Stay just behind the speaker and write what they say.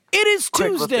It is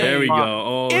Tuesday. There we go.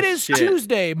 Oh, it is shit.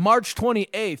 Tuesday, March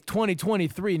 28th,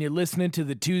 2023, and you're listening to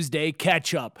the Tuesday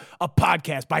Catch Up, a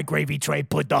podcast by Gravy Tray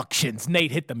Productions.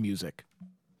 Nate, hit the music.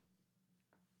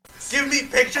 Give me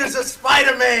pictures of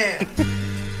Spider-Man!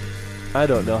 I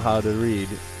don't know how to read.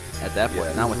 At that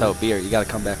point, not without beer. You got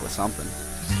to come back with something.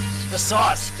 The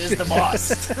sauce is the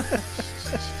boss.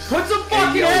 Put some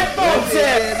fucking headphones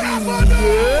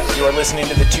in! You are listening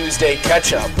to the Tuesday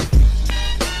Catch Up.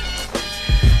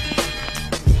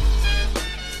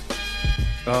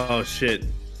 Oh, shit.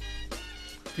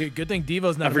 Dude, good thing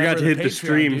Devo's not I forgot to hit the Patreon,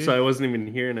 stream, dude. so I wasn't even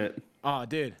hearing it. Oh,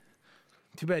 dude.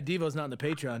 Too bad Devo's not in the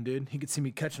Patreon, dude. He could see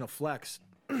me catching a flex.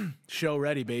 Show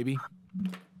ready, baby.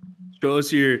 Show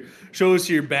us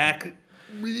your back.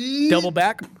 Double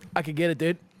back. I could get it,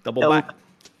 dude. Double back.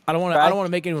 I don't want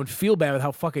to make anyone feel bad with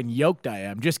how fucking yoked I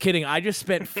am. Just kidding. I just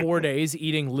spent 4 days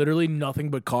eating literally nothing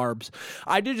but carbs.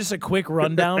 I did just a quick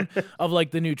rundown of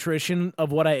like the nutrition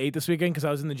of what I ate this weekend because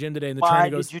I was in the gym today and the trainer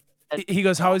goes, he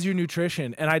goes, "How is your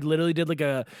nutrition?" And I literally did like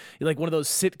one of those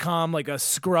sitcom, like a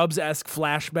Scrubs-esque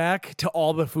flashback to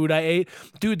all the food I ate.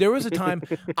 Dude, there was a time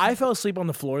I fell asleep on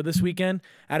the floor this weekend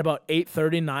at about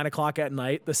 8:30, 9 o'clock at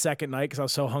night, the second night because I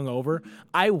was so hungover.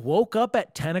 I woke up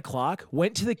at 10 o'clock,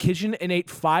 went to the kitchen and ate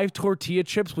 5 tortilla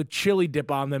chips with chili dip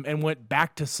on them and went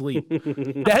back to sleep.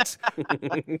 That's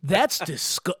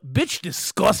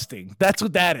disgusting. That's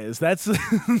what that is. That's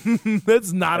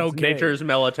not okay. Nature's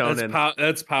melatonin.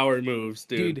 That's power moves,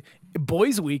 dude. Dude,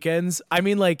 boys' weekends, I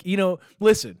mean, like, you know,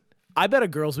 listen, I bet a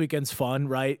girl's weekend's fun,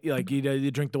 right? Like,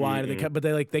 you drink the wine, but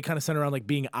they kind of center around like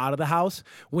being out of the house.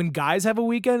 When guys have a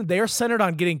weekend, they are centered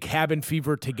on getting cabin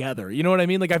fever together. You know what I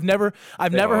mean? Like, I've never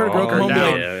heard a girl come home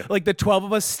and be like the 12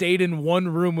 of us stayed in one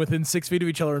room within 6 feet of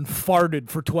each other and farted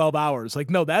for 12 hours. Like,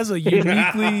 no, that's a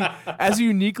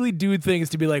uniquely dude thing is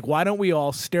to be like, why don't we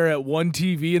all stare at one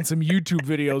TV and some YouTube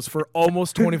videos for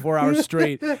almost 24 hours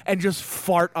straight and just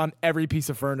fart on every piece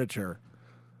of furniture?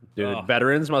 Dude,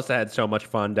 veterans must have had so much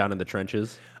fun down in the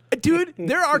trenches. Dude,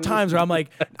 there are times where I'm like,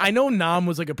 I know Nam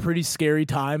was like a pretty scary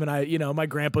time, and my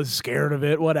grandpa's scared of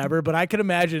it, whatever. But I could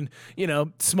imagine,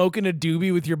 smoking a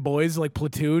doobie with your boys, like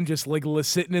platoon, just like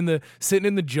sitting in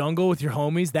the jungle with your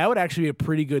homies. That would actually be a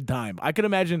pretty good time. I can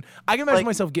imagine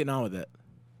myself getting on with it.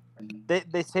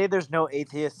 They say there's no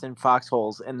atheists in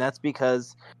foxholes, and that's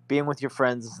because being with your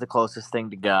friends is the closest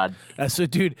thing to God. So,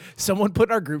 dude, someone put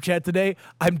in our group chat today,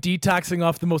 I'm detoxing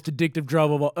off the most addictive drug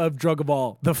of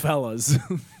all, the fellas.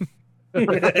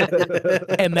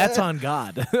 And that's on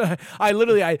God.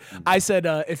 I said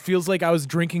it feels like I was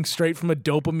drinking straight from a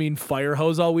dopamine fire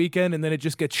hose all weekend, and then it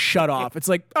just gets shut off. It's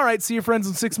like, all right, see your friends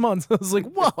in 6 months. I was like,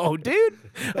 whoa, dude,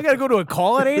 I gotta go to a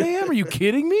call at 8 a.m. Are you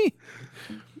kidding me?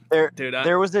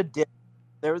 There was a dip.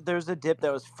 There's a dip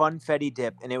that was Funfetti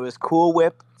dip, and it was Cool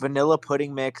Whip, vanilla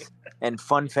pudding mix, and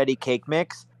Funfetti cake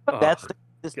mix. That's the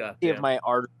consistency of my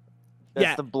arteries.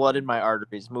 That's the blood in my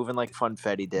arteries moving like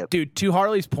Funfetti dip. Dude, to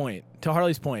Harley's point,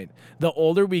 the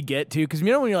older we get to, because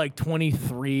when you're like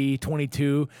 23,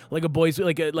 22, like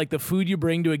like the food you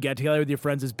bring to a get together with your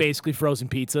friends is basically frozen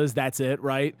pizzas. That's it,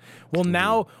 right? Well,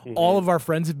 now all of our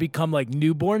friends have become like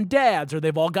newborn dads, or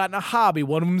they've all gotten a hobby.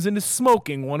 One of them's into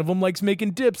smoking. One of them likes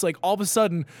making dips. Like all of a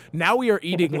sudden, now we are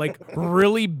eating like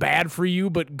really bad for you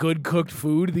but good cooked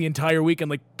food the entire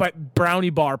weekend, like brownie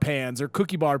bar pans or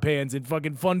cookie bar pans and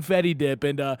fucking Funfetti dip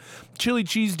and chili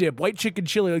cheese dip, white chicken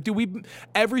chili. Like, dude,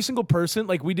 every single person,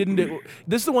 like, we didn't do.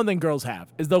 This is the one thing girls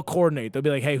have, is they'll coordinate. They'll be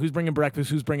like, hey, who's bringing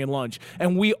breakfast, who's bringing lunch?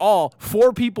 And we all,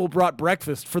 4 people brought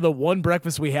breakfast for the one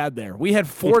breakfast we had there. We had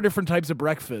 4 different types of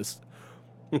breakfast.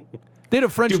 They had a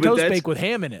French toast bake with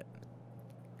ham in it.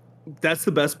 That's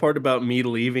the best part about me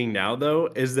leaving now, though,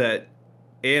 is that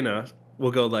Anna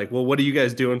will go like, well, what are you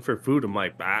guys doing for food? I'm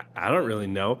like, I don't really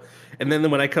know. And then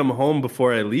when I come home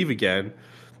before I leave again,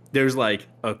 there's like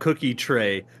a cookie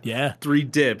tray, 3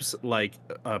 dips, like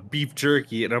beef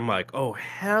jerky, and I'm like, oh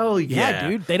hell yeah,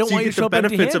 dude! They don't want you to show up the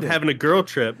benefits of empty-handed. having a girl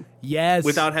trip, yes,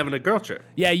 without having a girl trip.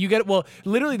 Yeah, you get it. Well,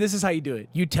 literally, this is how you do it.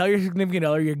 You tell your significant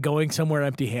other you're going somewhere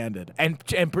empty-handed, and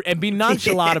be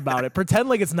nonchalant about it. Pretend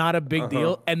like it's not a big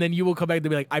deal, and then you will come back and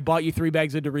be like, I bought you 3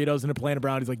 bags of Doritos and a plan of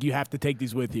brownies. Like, you have to take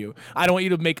these with you. I don't want you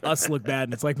to make us look bad.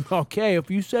 And it's like, okay, if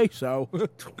you say so.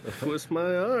 Twist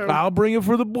my arm. I'll bring it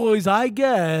for the boys, I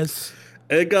guess.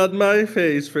 Egg on my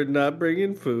face for not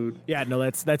bringing food. Yeah, no,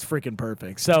 that's freaking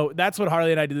perfect. So that's what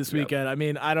Harley and I did this weekend. I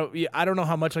mean, I don't know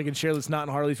how much I can share that's not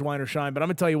in Harley's wine or shine, but I'm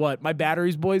gonna tell you what, my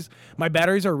batteries, boys,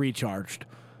 are recharged.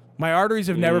 My arteries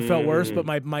have never felt worse, but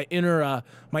my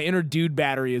inner dude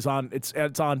battery is on. It's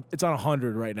on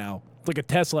 100 right now. It's like a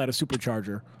Tesla at a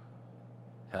supercharger.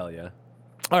 Hell yeah.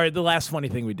 All right, the last funny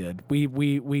thing we did. We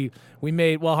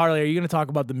made. Well, Harley, are you going to talk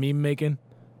about the meme making?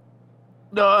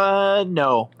 No,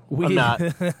 I'm not.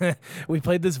 We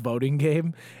played this voting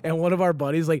game, and one of our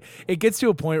buddies, like, it gets to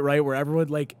a point, right, where everyone,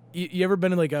 like, you ever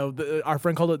been in, like, our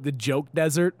friend called it the joke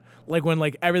desert? Like, when,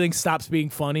 like, everything stops being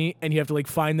funny and you have to, like,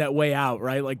 find that way out,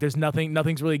 right? Like, there's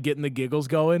nothing's really getting the giggles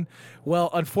going. Well,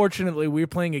 unfortunately, we were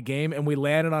playing a game, and we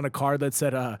landed on a card that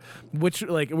said,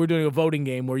 we're doing a voting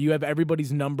game where you have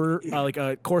everybody's number, like,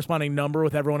 a corresponding number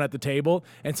with everyone at the table.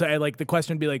 And so, like, the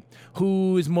question would be, like,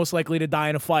 who is most likely to die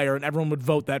in a fire? And everyone would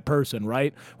vote that person,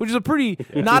 right? Which is a pretty,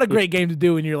 not a great game to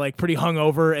do when you're, like, pretty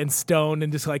hungover and stoned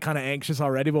and just, like, kind of anxious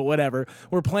already, but whatever.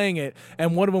 We're playing it,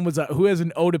 and one of them was, who has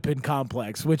an Oedipus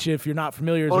complex, which, if you're not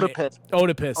familiar, is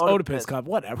Oedipus complex.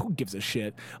 Whatever, who gives a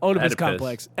shit? Oedipus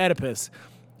complex, Oedipus.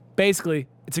 Basically,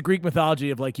 it's a Greek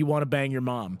mythology of, like, you want to bang your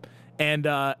mom, and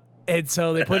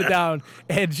so they put it down,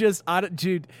 and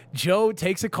dude, Joe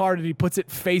takes a card and he puts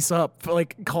it face up,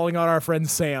 like, calling out our friend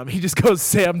Sam. He just goes,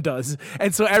 Sam does,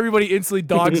 and so everybody instantly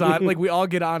dogs on, like, we all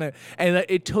get on it, and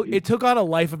it took on a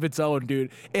life of its own,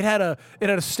 dude. It had a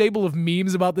stable of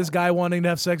memes about this guy wanting to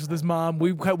have sex with his mom.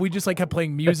 We just, like, kept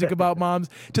playing music about moms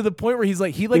to the point where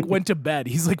he went to bed.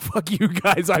 He's like, fuck you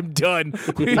guys, I'm done.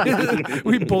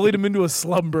 We bullied him into a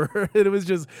slumber, and it was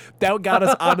just, that got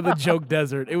us out of the joke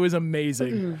desert. It was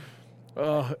amazing.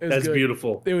 Oh, that's good.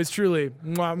 Beautiful. It was truly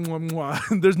mwah, mwah,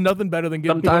 mwah. There's nothing better than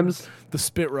getting sometimes the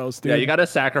spit roast, dude. Yeah, you got to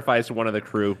sacrifice one of the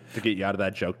crew to get you out of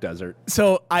that joke desert.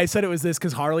 So I said it was this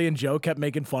because Harley and Joe kept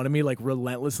making fun of me, like,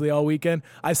 relentlessly all weekend.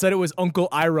 I said it was Uncle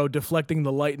Iroh deflecting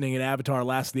the lightning in Avatar: the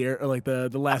Last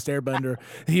Airbender.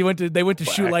 They went to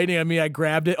shoot lightning at me. I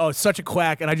grabbed it. Oh, it's such a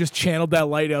quack, and I just channeled that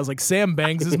lightning. I was like, Sam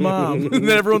bangs his mom, and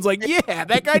then everyone's like, yeah,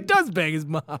 that guy does bang his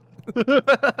mom.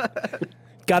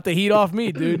 Got the heat off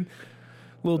me, dude.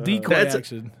 Little decoy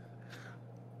action.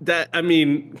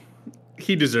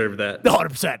 He deserved that.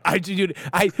 100%.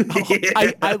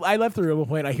 I left the room at a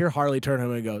point. I hear Harley turn to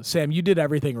him and go, Sam, you did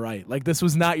everything right. Like, this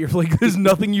was not your, like, there's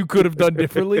nothing you could have done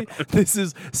differently. This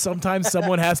is, sometimes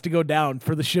someone has to go down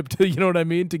for the ship to, you know what I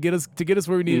mean? To get us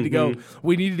where we needed to go.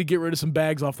 We needed to get rid of some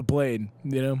bags off the plane,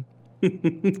 you know?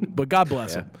 But God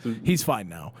bless him. He's fine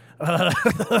now.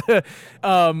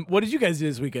 What did you guys do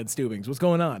this weekend, Stubings? What's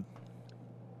going on?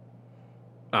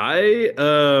 I'm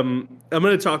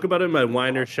going to talk about it in my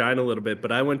Wine or Shine a little bit,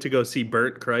 but I went to go see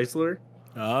Bert Kreischer.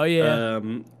 Oh, yeah.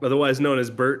 Otherwise known as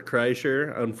Bert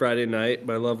Kreischer on Friday night.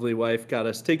 My lovely wife got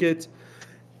us tickets,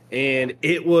 and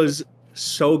it was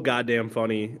so goddamn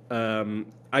funny.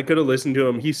 I could have listened to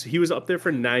him. He was up there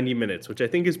for 90 minutes, which I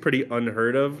think is pretty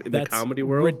unheard of in the comedy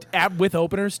world. With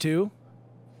openers, too?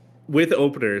 With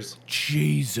openers.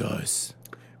 Jesus.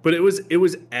 But it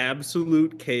was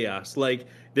absolute chaos. Like,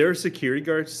 there were security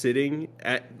guards sitting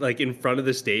in front of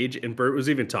the stage, and Bert was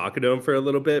even talking to him for a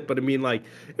little bit. But I mean, like,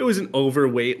 it was an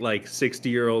overweight, like,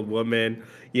 60-year-old woman,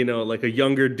 you know, like a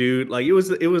younger dude. Like, it was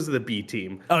the B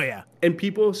team. Oh yeah. And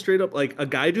people straight up, like, a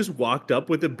guy just walked up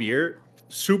with a beer,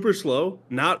 super slow.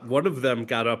 Not one of them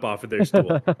got up off of their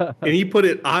stool, and he put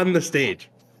it on the stage.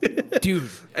 Dude.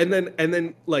 And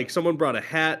then like, someone brought a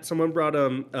hat, someone brought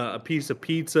a piece of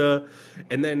pizza,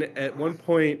 and then at one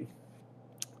point,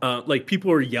 like,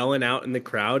 people were yelling out in the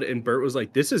crowd, and Bert was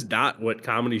like, this is not what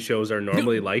comedy shows are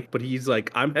normally like, but he's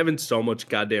like, I'm having so much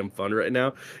goddamn fun right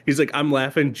now. He's like, I'm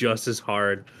laughing just as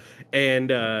hard.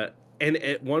 And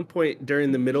at one point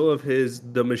during the middle of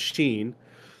The Machine,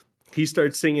 he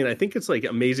starts singing, I think it's like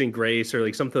Amazing Grace or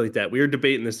like something like that. We were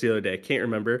debating this the other day. I can't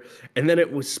remember. And then it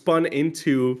was spun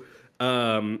into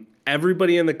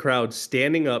everybody in the crowd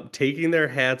standing up, taking their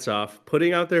hats off,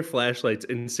 putting out their flashlights,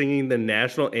 and singing the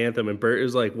national anthem. And Bert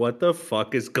is like, what the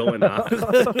fuck is going on?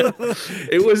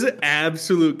 It was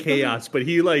absolute chaos. But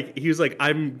he was like,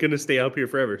 I'm going to stay up here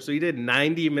forever. So he did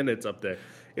 90 minutes up there.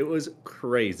 It was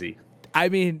crazy. I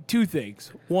mean, two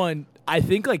things. One, I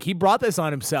think, like, he brought this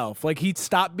on himself. Like, he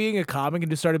stopped being a comic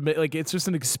and just started, like, it's just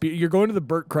an experience. You're going to the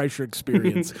Bert Kreischer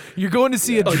experience. You're going to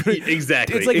see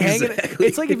exactly. It's like hanging.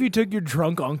 It's like if you took your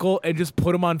drunk uncle and just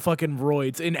put him on fucking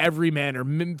roids in every manner,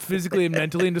 physically and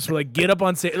mentally, and just were like, get up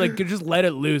on stage, like, just let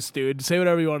it loose, dude. Say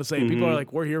whatever you want to say. People are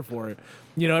like, we're here for it.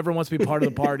 You know, everyone wants to be part of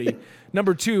the party.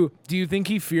 Number two, do you think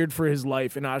he feared for his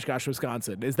life in Oshkosh,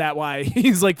 Wisconsin? Is that why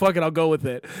he's like, fuck it, I'll go with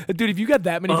it? Dude, if you got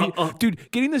that many people, dude,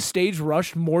 getting the stage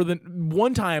rushed more than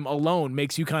one time alone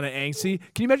makes you kind of angsty.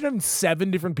 Can you imagine having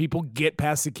 7 different people get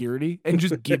past security and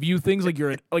just give you things like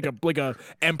you're like a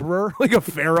emperor, like a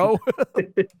pharaoh?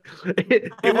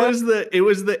 It was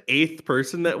the 8th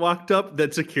person that walked up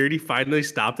that security finally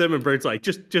stopped them, and Bert's like,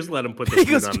 just let him put this.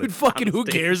 He goes, dude, fucking who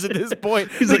cares at this point?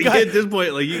 He's like, at this point,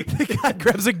 point. Like the guy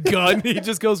grabs a gun. He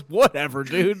just goes, "Whatever,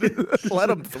 dude. Let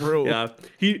him through." Yeah,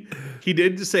 he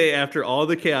did say after all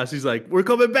the chaos, he's like, "We're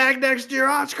coming back next year,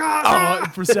 Oscar."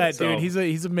 100%, So- dude.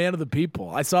 He's a man of the people.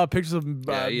 I saw pictures of him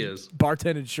he is.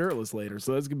 bartending shirtless later,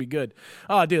 so that's gonna be good.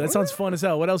 Oh, dude, that sounds fun as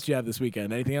hell. What else do you have this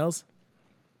weekend? Anything else?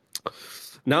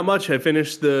 Not much. I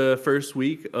finished the first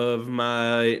week of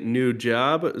my new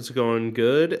job. It's going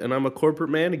good, and I'm a corporate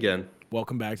man again.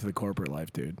 Welcome back to the corporate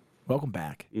life, dude. Welcome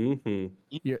back. Mm-hmm.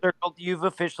 You've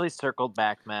officially circled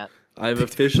back, Matt. I've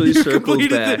officially circled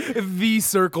Completed back. the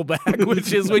circle back,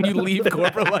 which is when you leave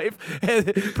corporate life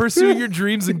and pursue your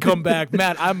dreams and come back.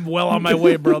 Matt, I'm well on my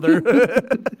way, brother. I'm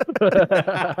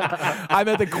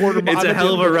at the quarter. It's a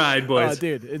hell of a ride, boys.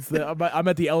 Dude, I'm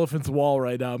at the elephant's wall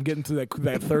right now. I'm getting to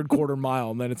that third quarter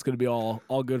mile, and then it's gonna be all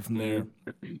good from there.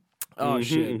 Oh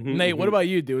shit, Nate, what about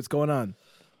you, dude? What's going on?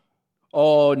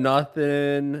 Oh,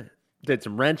 nothing. Did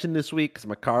some wrenching this week because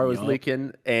my car was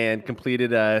leaking, and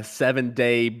completed a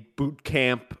 7-day boot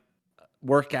camp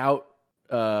workout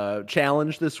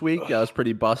challenge this week. That was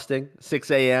pretty busting.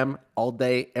 6 a.m. all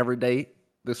day, every day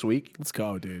this week. Let's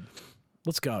go, dude.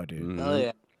 Let's go, dude. Oh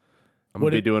yeah. I'm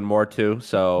going to be doing more too.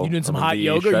 So You doing some I'm gonna hot be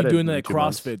yoga? Or you shredded doing in that 2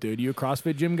 months. CrossFit, dude? You a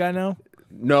CrossFit gym guy now?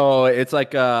 No, it's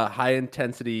like a high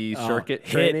intensity circuit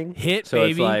training. Hit, so baby.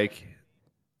 it's like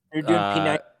You're doing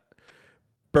P90.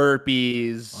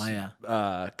 burpees, Oh,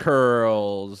 yeah.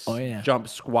 curls, Oh, yeah. jump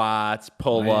squats,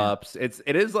 pull-ups.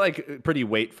 It is like pretty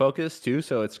weight focused too,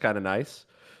 so it's kind of nice.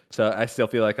 So I still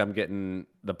feel like I'm getting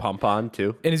the pump on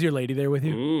too. And is your lady there with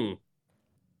you? Mm.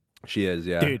 She is,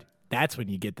 yeah. Dude, that's when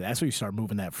you get that's when you start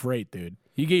moving that freight, dude.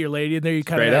 You get your lady in there, you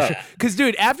kind Straight of up. because,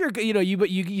 dude, after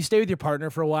you stay with your partner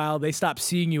for a while, they stop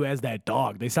seeing you as that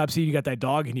dog. They stop seeing you got that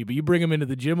dog in you. But you bring them into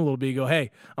the gym a little bit. You go, hey,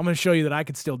 I'm gonna show you that I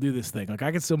can still do this thing. Like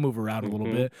I can still move around a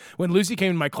little bit. When Lucy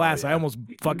came to my class, I almost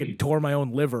fucking tore my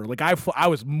own liver. Like I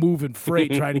was moving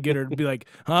freight trying to get her to be like,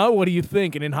 huh, what do you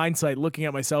think? And in hindsight, looking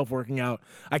at myself working out,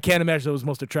 I can't imagine that was the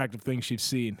most attractive thing she's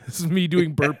seen. This is me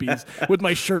doing burpees with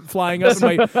my shirt flying up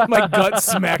and my gut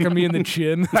smacking me in the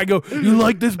chin. I go, you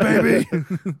like this, baby?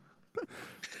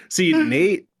 See,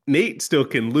 Nate still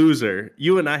can lose her.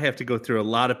 You and I have to go through a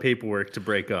lot of paperwork to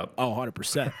break up. Oh,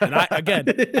 100%. And I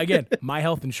again, my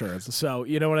health insurance. So,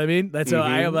 you know what I mean? That's how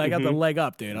I got the leg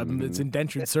up, dude. It's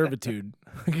indentured servitude.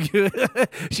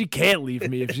 She can't leave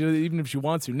me even if she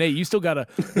wants to. Nate, you're still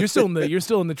in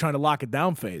the trying to lock it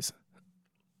down phase.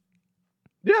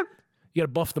 Yeah. You got to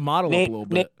buff the model up a little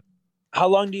bit. How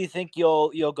long do you think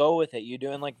you'll go with it? You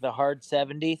doing like the hard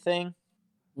 70 thing?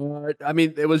 I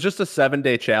mean, it was just a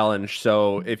 7-day challenge.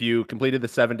 So if you completed the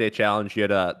 7-day challenge, you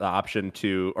had the option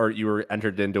to, or you were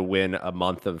entered in to win a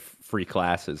month of free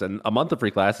classes. And a month of free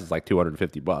classes is like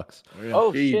 $250.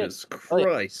 Oh, Jesus shit.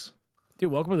 Christ. Dude,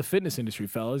 welcome to the fitness industry,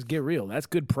 fellas. Get real. That's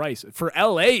good price. For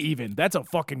LA even, that's a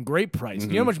fucking great price. You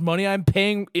know how much money I'm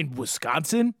paying in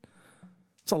Wisconsin?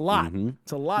 It's a lot.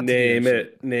 It's a lot. to do Name this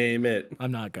it. Name it.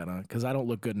 I'm not gonna, because I don't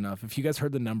look good enough. If you guys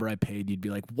heard the number I paid, you'd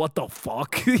be like, "What the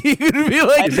fuck?" You'd be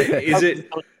like,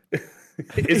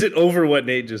 Is it over what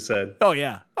Nate just said? "Oh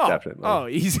yeah, Definitely. oh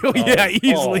easy,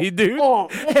 easily, dude."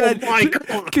 My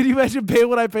God. Can you imagine paying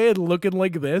what I paid looking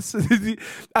like this?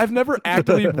 I've never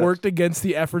actively worked against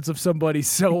the efforts of somebody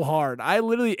so hard. I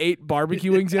literally ate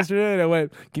barbecue wings yesterday, and I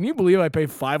went, "Can you believe I pay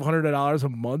 $500 a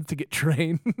month to get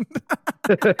trained?"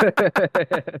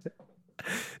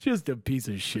 Just a piece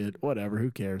of shit. Whatever.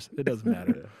 Who cares? It doesn't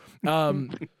matter.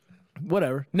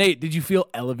 Whatever. Nate, did you feel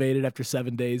elevated after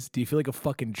 7 days? Do you feel like a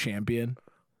fucking champion?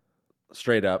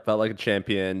 Straight up, felt like a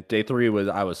champion. Day 3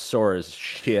 I was sore as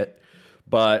shit.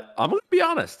 But I'm going to be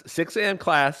honest. 6 a.m.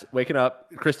 class, waking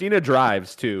up. Christina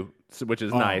drives too, which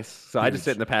is nice. So I just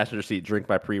sit in the passenger seat, drink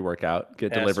my pre-workout,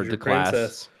 get delivered to class.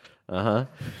 Princess.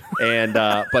 And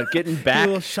but getting back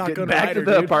to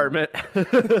the apartment,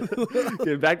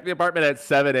 getting back to the apartment at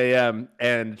 7 a.m.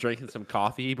 and drinking some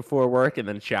coffee before work, and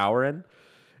then showering,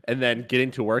 and then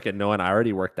getting to work and knowing I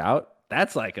already worked out.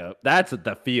 That's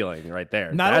the feeling right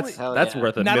there. That's worth $1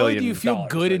 million. Not only do you feel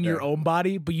good right in your own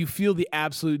body, but you feel the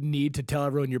absolute need to tell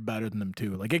everyone you're better than them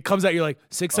too. Like it comes out, you're like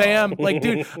 6 a.m. Like,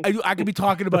 dude, I could be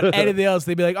talking about anything else.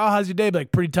 They'd be like, "Oh, how's your day?" Be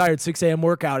like, "Pretty tired. 6 a.m.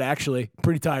 workout. Actually,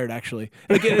 pretty tired. Actually."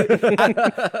 Like,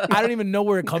 I don't even know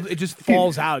where it comes. It just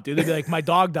falls out, dude. They'd be like, "My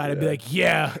dog died." I'd be like,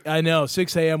 "Yeah, I know.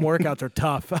 6 a.m. workouts are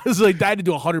tough." I was like, I had to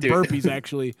do 100 burpees.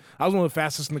 Actually, I was one of the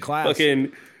fastest in the class.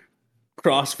 Fucking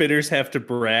CrossFitters have to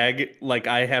brag like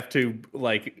I have to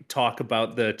like talk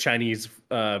about the Chinese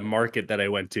market that I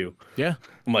went to. Yeah.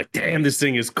 I'm like, damn, this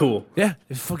thing is cool. Yeah,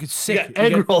 it's fucking sick. You got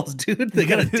egg rolls, dude. They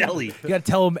got a deli. You got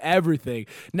to tell them everything.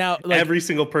 Now, like, every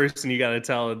single person you got to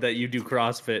tell that you do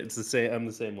CrossFit. It's the same. I'm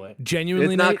the same way.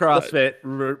 Genuinely, it's not CrossFit.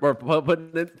 We're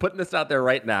putting this out there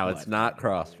right now. It's not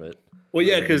CrossFit. Well,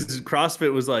 yeah, because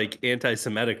CrossFit was like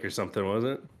anti-Semitic or something,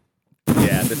 wasn't it?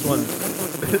 Yeah, this one.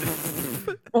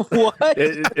 What?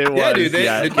 It was. Yeah, dude.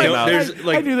 It came out.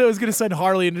 I knew that was going to send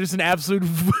Harley into just an absolute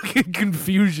fucking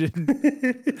confusion.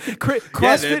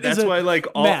 CrossFit that's is why like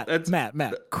all Matt.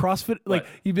 CrossFit, like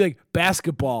you'd be like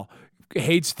basketball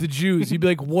hates the Jews. You'd be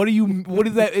like, what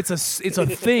is that? It's a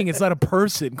thing. It's not a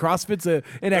person. CrossFit's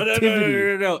an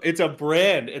activity. No. It's a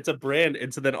brand.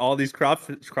 And so then all these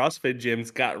CrossFit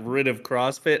gyms got rid of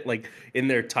CrossFit like in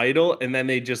their title, and then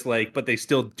they just like, but they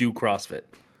still do CrossFit.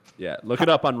 Yeah, look it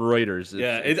up on Reuters.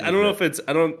 I don't know if it's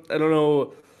I don't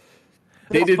know.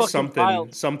 They did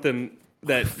something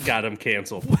that got them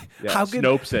canceled. Yeah,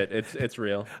 Snopes it. It's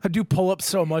real. I do pull up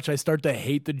so much I start to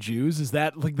hate the Jews. Is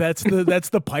that like that's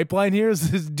the pipeline here?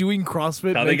 Is doing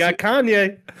CrossFit? Now they got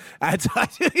Kanye.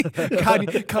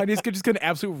 Kanye's just got an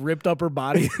absolute ripped up her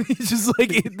body. He's just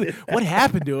like, what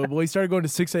happened to him? Well, he started going to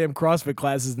 6 a.m. CrossFit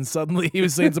classes, and suddenly he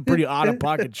was saying some pretty out of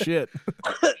pocket shit.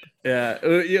 Yeah,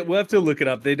 we'll have to look it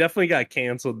up. They definitely got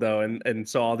canceled though, and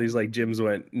so all these like gyms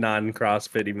went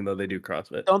non-CrossFit, even though they do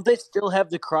CrossFit. Don't they still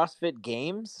have the CrossFit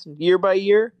Games year by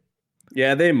year?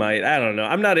 Yeah, they might. I don't know.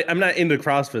 I'm not into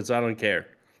CrossFit, so I don't care.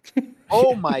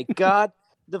 Oh my God!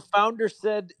 The founder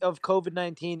said of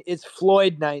COVID-19, it's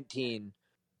Floyd-19.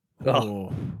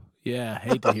 Oh. Yeah,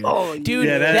 hate to hear it. Dude,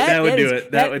 yeah, that would do it.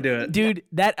 That would do it. Dude,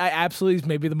 that absolutely is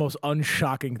maybe the most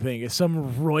unshocking thing. Is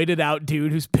some roided out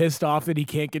dude who's pissed off that he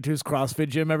can't get to his CrossFit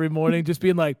gym every morning, just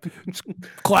being like,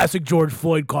 classic George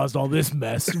Floyd caused all this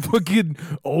mess. Fucking,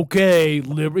 okay.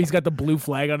 He's got the blue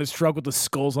flag on his truck with the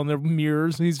skulls on their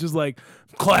mirrors, and he's just like,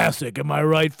 classic, am I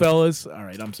right, fellas? All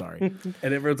right, I'm sorry.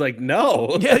 And everyone's like,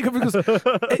 no. Yeah, because,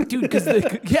 dude, because,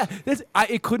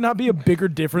 it could not be a bigger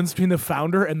difference between the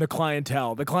founder and the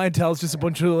clientele. The clientele is just a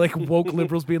bunch of like woke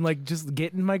liberals being like, just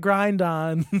getting my grind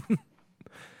on.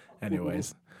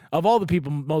 Anyways, of all the people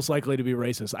most likely to be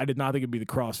racist, I did not think it'd be the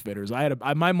CrossFitters.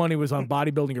 My money was on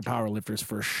bodybuilding or powerlifters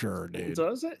for sure, dude.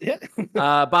 So is it? Yeah.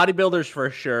 Bodybuilders for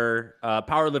sure.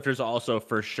 Powerlifters also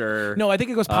for sure. No, I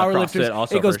think it goes powerlifters.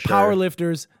 Also it goes for sure.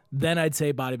 powerlifters. Then I'd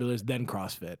say bodybuilders, then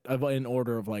CrossFit, in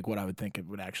order of like what I would think it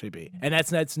would actually be. And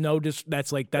that's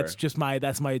just my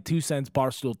 2 cents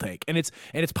barstool take. And it's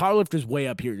powerlifters way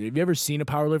up here. Have you ever seen a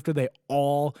powerlifter?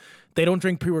 They don't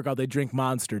drink pre-workout, they drink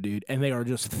Monster, dude, and they are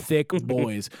just thick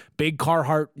boys. Big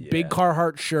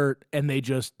Carhartt shirt, and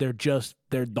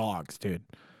they're dogs, dude.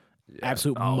 Yeah.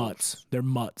 Absolute mutts. They're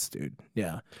mutts, dude.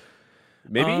 Yeah.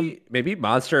 Maybe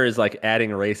Monster is like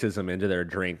adding racism into their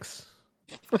drinks.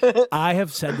 I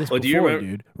have said this before,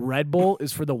 dude. Red Bull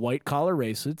is for the white collar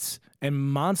racists, and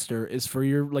Monster is for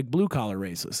your like blue collar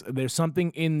racists. There's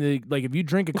something in the like if you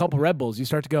drink a couple Red Bulls, you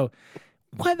start to go,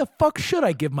 why the fuck should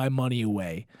I give my money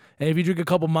away? And if you drink a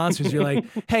couple Monsters, you're like,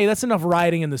 hey, that's enough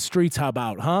rioting in the streets. How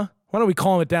about, huh? Why don't we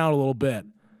calm it down a little bit?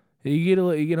 You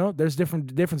get there's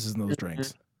differences in those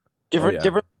drinks.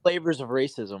 Different flavors of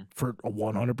racism. For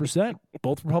 100%.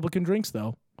 Both Republican drinks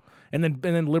though, and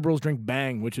then liberals drink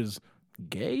Bang, which is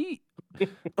gay.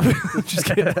 Just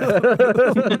kidding.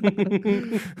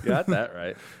 Got that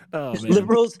right. Oh, man.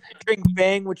 Liberals drink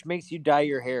Bang, which makes you dye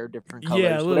your hair different colors.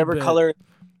 Yeah, whatever color.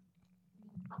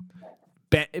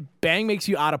 Bang makes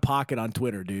you out of pocket on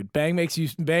Twitter, dude. Bang makes you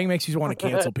want to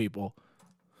cancel people.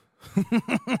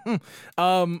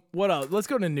 What else? Let's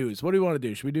go to news. What do we want to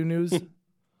do? Should we do news?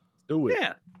 Do it.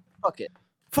 Yeah.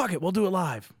 Fuck it. We'll do it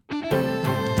live.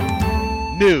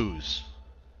 News.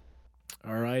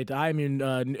 All right.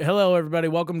 Hello, everybody.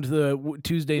 Welcome to the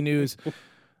Tuesday news.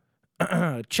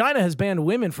 China has banned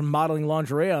women from modeling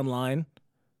lingerie online.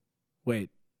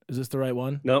 Wait, is this the right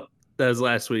one? Nope. That was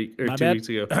last week or 2 weeks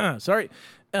ago. Sorry.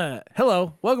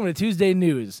 Hello. Welcome to Tuesday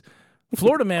news.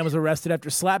 Florida man was arrested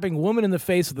after slapping woman in the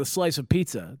face with a slice of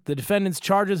pizza. The defendant's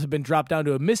charges have been dropped down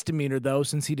to a misdemeanor, though,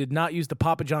 since he did not use the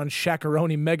Papa John's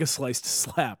Shakaroni Mega Slice to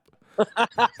slap.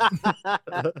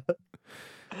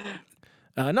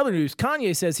 Another news,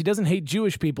 Kanye says he doesn't hate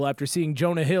Jewish people after seeing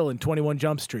Jonah Hill in 21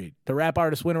 Jump Street. The rap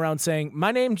artist went around saying,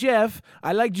 my name Jeff,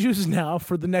 I like Jews now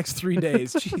for the next 3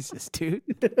 days. Jesus, dude.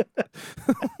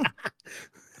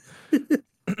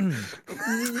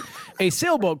 A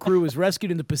sailboat crew was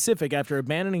rescued in the Pacific after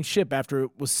abandoning ship after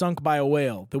it was sunk by a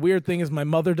whale. The weird thing is my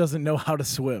mother doesn't know how to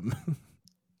swim.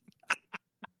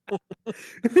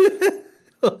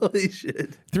 Holy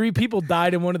shit. 3 people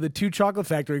died in one of the 2 chocolate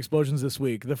factory explosions this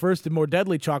week. The first and more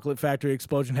deadly chocolate factory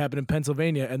explosion happened in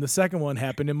Pennsylvania, and the second one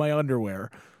happened in my underwear.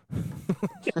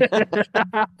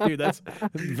 Dude, that's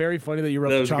very funny that you wrote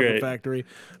the chocolate great. factory.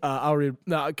 I'll read.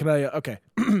 No, can I? Okay.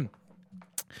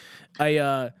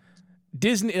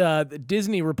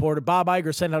 Disney reporter Bob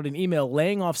Iger sent out an email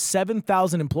laying off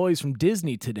 7,000 employees from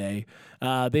Disney today.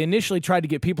 They initially tried to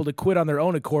get people to quit on their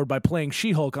own accord by playing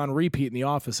She-Hulk on repeat in the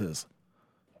offices.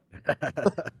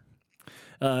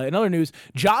 In other news,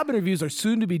 job interviews are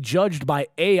soon to be judged by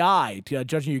AI,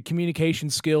 judging your communication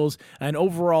skills and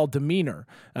overall demeanor,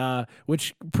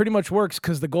 which pretty much works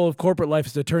because the goal of corporate life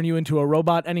is to turn you into a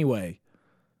robot anyway.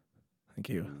 Thank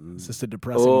you. It's just a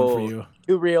depressing one for you.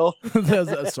 Too real.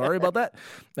 Sorry about that.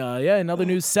 In other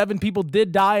news, 7 people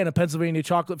did die in a Pennsylvania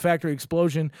chocolate factory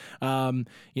explosion. But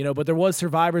there was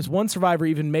survivors. One survivor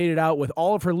even made it out with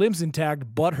all of her limbs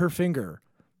intact, but her finger.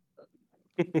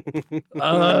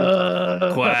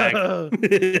 Quack. Whatever,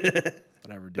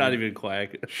 dude. Not even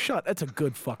quack. Shut. That's a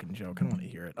good fucking joke. I don't want to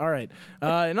hear it. All right.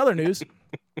 In other news,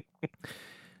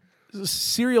 a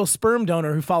serial sperm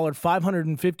donor who fathered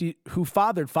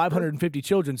 550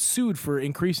 children sued for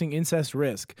increasing incest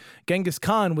risk. Genghis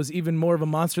Khan was even more of a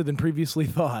monster than previously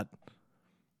thought.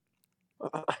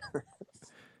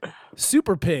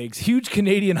 Super pigs, huge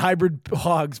Canadian hybrid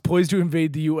hogs poised to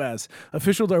invade the U.S.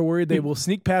 Officials are worried they will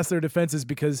sneak past their defenses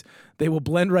because they will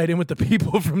blend right in with the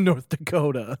people from North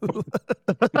Dakota.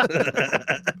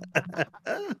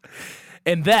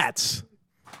 And that's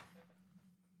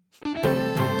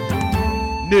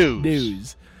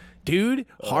news. Dude,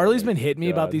 Harley's been hitting me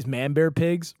about these man bear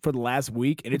pigs for the last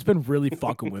week, and it's been really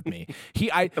fucking with me.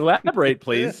 Elaborate,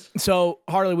 please. So,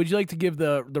 Harley, would you like to give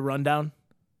the rundown?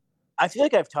 I feel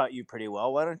like I've taught you pretty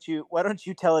well. Why don't you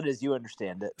tell it as you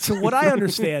understand it? So what I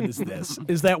understand is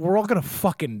that we're all gonna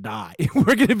fucking die.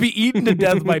 We're gonna be eaten to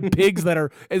death by pigs that are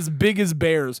as big as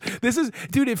bears.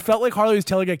 Dude, it felt like Harley was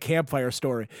telling a campfire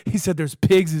story. He said there's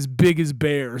pigs as big as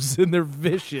bears and they're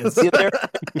vicious. See, there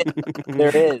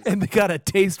is. And they got a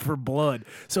taste for blood.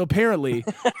 So apparently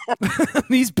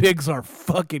these pigs are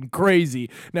fucking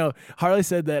crazy. Now, Harley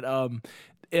said that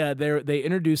they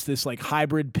introduced this like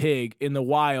hybrid pig in the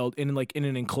wild in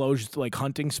an enclosed like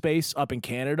hunting space up in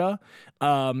Canada,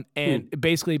 and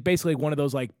basically one of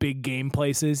those like big game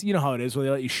places. You know how it is where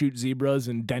they let you shoot zebras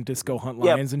and dentists go hunt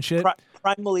lions and shit.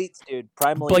 Primal Eats, dude.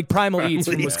 Primal Eats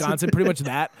from Wisconsin, pretty much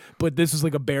that. But this is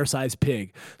like a bear-sized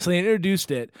pig. So they introduced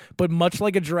it, but much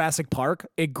like a Jurassic Park,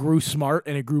 it grew smart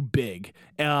and it grew big.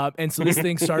 And so this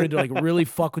thing started to like really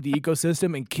fuck with the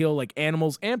ecosystem and kill like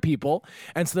animals and people.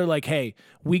 And so they're like, hey,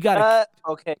 we gotta.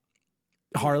 Okay.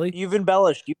 Harley, you've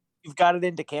embellished. You've got it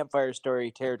into campfire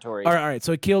story territory. All right.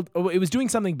 So it was doing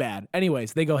something bad.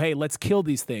 Anyways, they go, hey, let's kill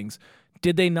these things.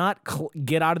 Did they not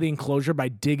get out of the enclosure by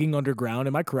digging underground?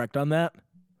 Am I correct on that?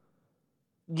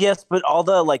 Yes, but all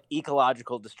the like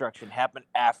ecological destruction happened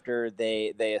after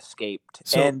they escaped.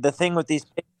 And the thing with these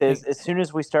pigs is, as soon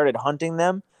as we started hunting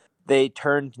them, they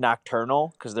turned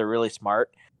nocturnal because they're really smart.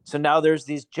 So now there's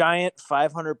these giant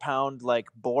 500-pound like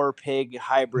boar pig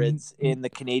hybrids in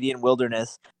the Canadian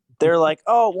wilderness. They're like,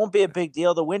 oh, it won't be a big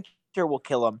deal. The winter will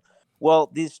kill them. Well,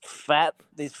 these fat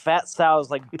sows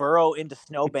like burrow into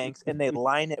snowbanks and they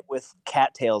line it with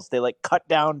cattails. They like cut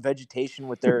down vegetation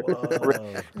with their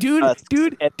dude.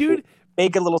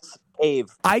 Make a little cave.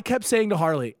 I kept saying to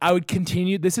Harley, I would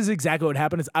continue. This is exactly what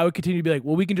happened. Is I would continue to be like,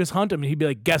 well, we can just hunt them, and he'd be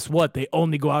like, guess what? They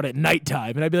only go out at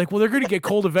nighttime, and I'd be like, well, they're gonna get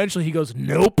cold eventually. He goes,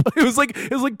 nope. It was like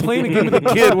playing a game with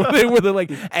a kid where they're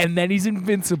like, and then he's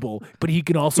invincible, but he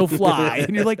can also fly,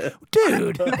 and you're like,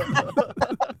 dude.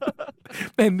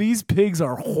 And these pigs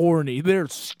are horny.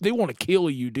 They want to kill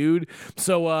you, dude.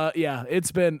 So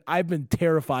I've been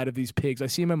terrified of these pigs. I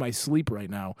see them in my sleep right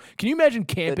now. Can you imagine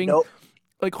camping?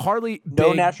 Like Harley,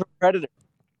 no natural predator.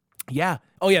 Yeah.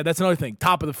 Oh yeah, that's another thing.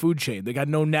 Top of the food chain. They got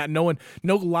no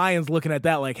lions looking at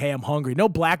that like, hey, I'm hungry. No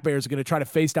black bears are gonna try to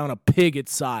face down a pig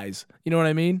its size. You know what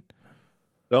I mean?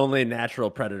 The only natural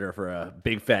predator for a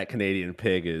big fat Canadian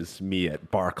pig is me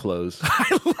at bar close.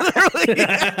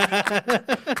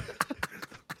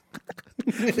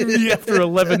 Me after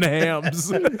 11 hams.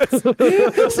 So you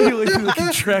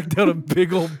can track down a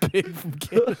big old pig from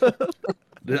Canada.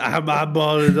 I'm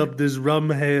eyeballing up this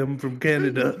rum ham from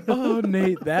Canada. Oh,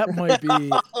 Nate, that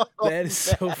is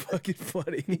so fucking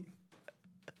funny.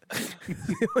 I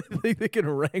think they can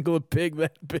wrangle a pig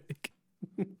that big.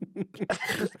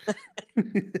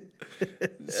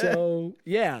 So,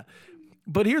 yeah.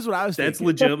 But here's what I was thinking. That's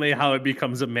legitimately how it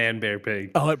becomes a man bear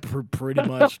pig. Oh, pretty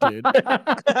much, dude.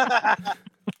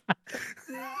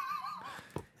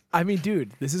 I mean,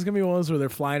 dude, this is gonna be one of those where they're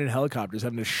flying in helicopters,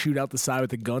 having to shoot out the side with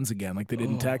the guns again, like they did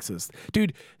in Texas.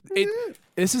 Dude,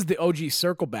 this is the OG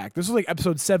circle back. This was like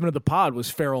episode 7 of the pod was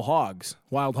Feral Hogs,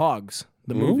 Wild Hogs,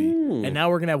 the movie, and now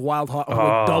we're gonna have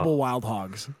double Wild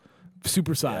Hogs,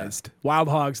 supersized Wild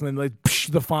Hogs, and then like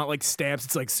the font like stamps.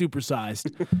 It's like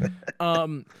supersized.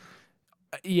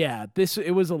 Yeah,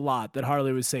 it was a lot that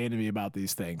Harley was saying to me about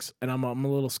these things, and I'm a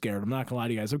little scared. I'm not gonna lie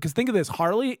to you guys, because think of this: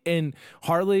 Harley and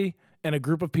a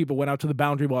group of people went out to the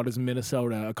Boundary Waters in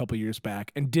Minnesota a couple years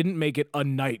back and didn't make it a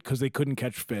night because they couldn't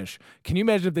catch fish. Can you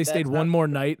imagine if they stayed one more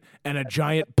night and a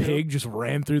giant pig just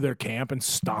ran through their camp and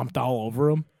stomped all over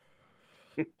them?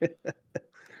 We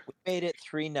made it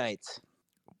 3 nights.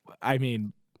 I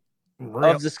mean,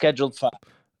 of the scheduled 5.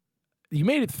 You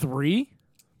made it 3?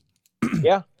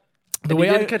 Yeah. The way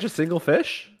I didn't catch a single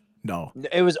fish? No.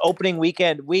 It was opening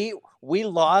weekend. We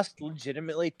lost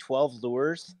legitimately 12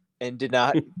 lures and did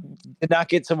not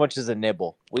get so much as a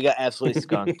nibble. We got absolutely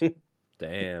skunked.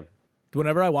 Damn.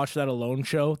 Whenever I watch that Alone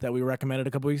show that we recommended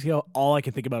a couple weeks ago, all I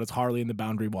can think about is Harley in the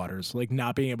Boundary Waters, like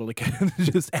not being able to catch,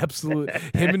 just absolute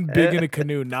him and Big in a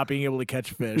canoe, not being able to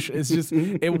catch fish. It's just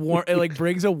it like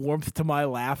brings a warmth to my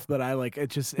laugh that I like.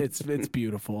 It's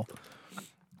beautiful.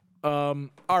 All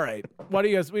right, what do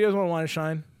you guys want to want to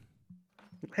shine?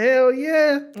 Hell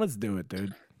yeah, let's do it,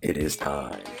 dude. It is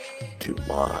time to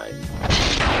line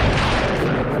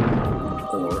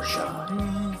or shine.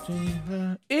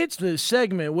 It's the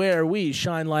segment where we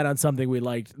shine light on something we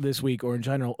liked this week or in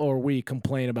general, or we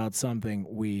complain about something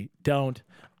we don't.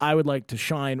 I would like to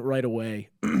shine right away.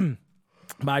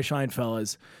 My shine,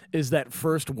 fellas, is that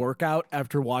first workout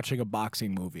after watching a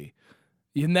boxing movie.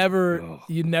 You never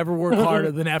work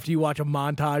harder than after you watch a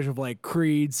montage of like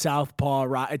Creed,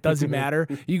 Southpaw. It doesn't matter.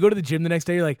 You go to the gym the next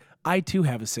day, you're like, I too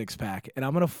have a 6-pack, and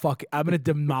I'm gonna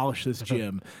demolish this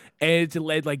gym. And it's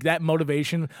like that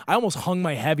motivation. I almost hung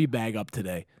my heavy bag up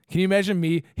today. Can you imagine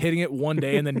me hitting it one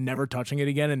day and then never touching it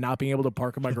again and not being able to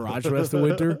park in my garage the rest of the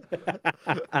winter?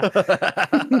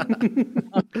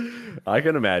 I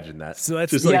can imagine that. So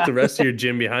that's just like the rest of your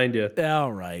gym behind you.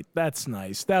 All right, that's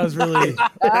nice. That was really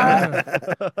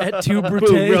at two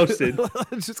brute roasted.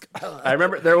 I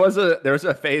remember there was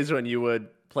a phase when you would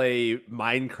play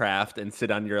Minecraft and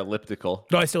sit on your elliptical.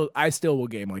 No, I still will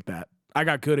game like that. I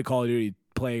got good at Call of Duty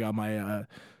playing on my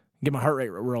get my heart rate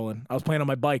rolling. I was playing on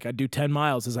my bike. I'd do 10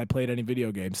 miles as I played any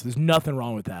video games. There's nothing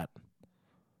wrong with that.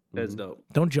 That's dope.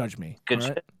 Don't judge me. Good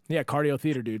shit. Yeah, cardio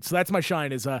theater, dude. So that's my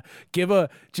shine, is give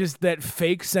just that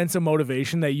fake sense of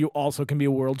motivation that you also can be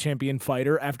a world champion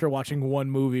fighter after watching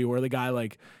one movie where the guy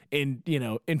like in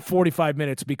 45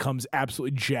 minutes becomes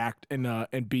absolutely jacked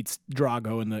and beats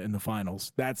Drago in the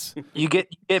finals. That's you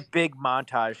get big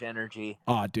montage energy.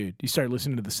 Oh, dude, you start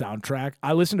listening to the soundtrack.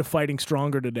 I listened to Fighting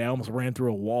Stronger today. I almost ran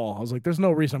through a wall. I was like, there's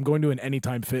no reason I'm going to an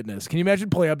Anytime Fitness. Can you imagine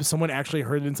playing up if someone actually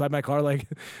heard it inside my car, like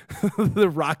the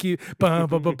Rocky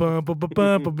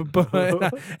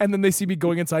and then they see me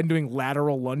going inside and doing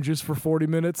lateral lunges for 40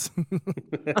 minutes.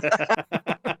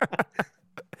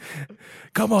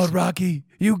 Come on, Rocky.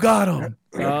 You got him.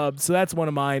 So that's one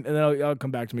of mine. And then I'll come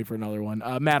back to me for another one.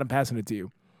 Matt, I'm passing it to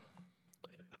you.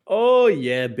 Oh,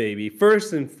 yeah, baby.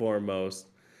 First and foremost,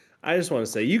 I just want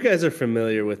to say, you guys are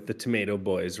familiar with the Tomato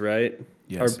Boys, right?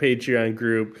 Yes. Our Patreon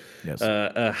group. Yes.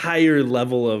 A higher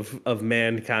level of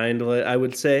mankind, I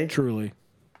would say. Truly.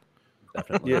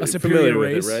 Definitely. A superior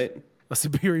race. It, right? A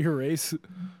superior race.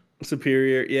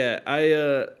 Superior, yeah.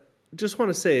 I just want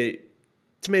to say,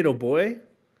 Tomato Boy,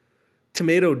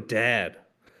 Tomato Dad,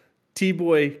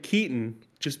 T-Boy Keaton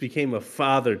just became a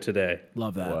father today.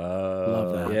 Love that. Whoa.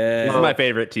 Love that. Yeah. This is my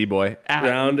favorite T-Boy.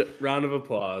 Round of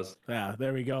applause. Yeah,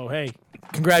 there we go. Hey,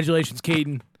 congratulations,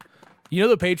 Keaton. You know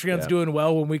the Patreon's doing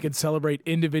well when we can celebrate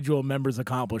individual members'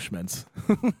 accomplishments.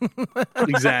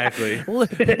 Exactly.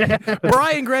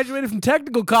 Brian graduated from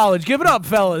technical college. Give it up,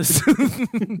 fellas.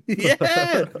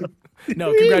 Yeah.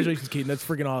 No, congratulations, Keaton. That's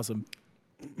freaking awesome.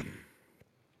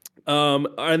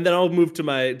 And then I'll move to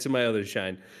my other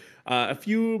shine. A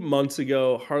few months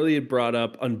ago, Harley had brought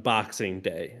up Unboxing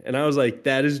Day, and I was like,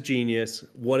 "That is genius!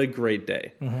 What a great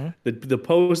day!" Mm-hmm. The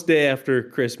post day after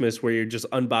Christmas, where you're just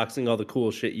unboxing all the cool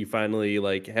shit you finally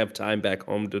like have time back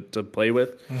home to play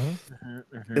with,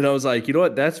 and I was like, "You know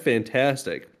what? That's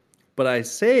fantastic." But I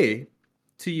say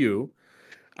to you,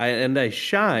 I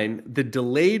shine the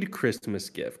delayed Christmas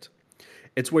gift.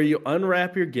 It's where you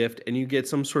unwrap your gift and you get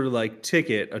some sort of like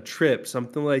ticket, a trip,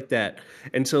 something like that.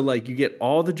 And so like you get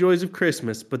all the joys of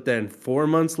Christmas, but then 4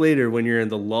 months later when you're in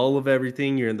the lull of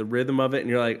everything, you're in the rhythm of it and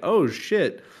you're like, oh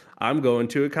shit, I'm going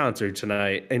to a concert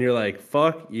tonight. And you're like,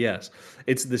 fuck yes.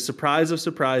 It's the surprise of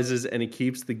surprises and it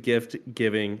keeps the gift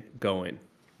giving going.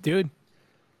 Dude,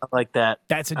 I like that.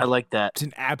 I like that.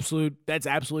 That's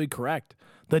absolutely correct.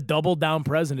 The double down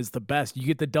present is the best. You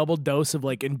get the double dose of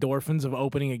like endorphins of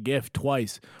opening a gift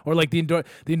twice, or like the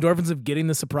endorphins of getting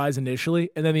the surprise initially,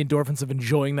 and then the endorphins of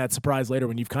enjoying that surprise later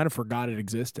when you've kind of forgot it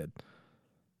existed.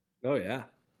 Oh yeah,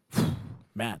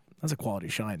 Matt, that's a quality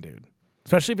shine, dude.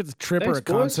 Especially if it's a trip Thanks, or a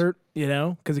concert, you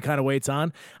know, because it kind of waits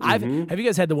on. Have you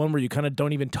guys had the one where you kind of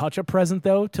don't even touch a present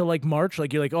though till like March?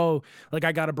 Like you're like, oh, like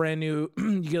I got a brand new,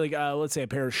 you get like let's say a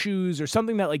pair of shoes or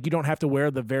something that like you don't have to wear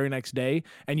the very next day,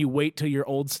 and you wait till your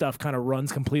old stuff kind of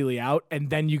runs completely out, and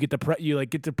then you get the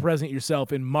get to present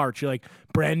yourself in March. You're like,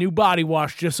 brand new body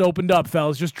wash just opened up,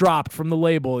 fellas, just dropped from the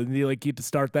label, and you like get to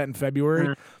start that in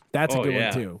February. That's a good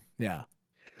one too. Yeah.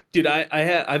 Dude,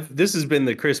 this has been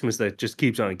the Christmas that just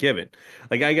keeps on giving.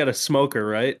 Like I got a smoker,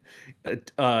 right?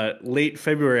 Late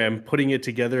February, I'm putting it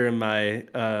together in my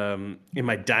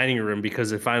dining room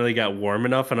because it finally got warm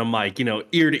enough, and I'm like, you know,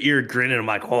 ear to ear grinning. I'm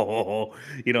like, oh,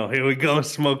 you know, here we go,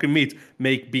 smoking meats.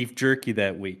 Make beef jerky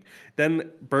that week. Then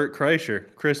Bert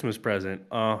Kreischer, Christmas present.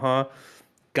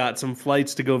 Got some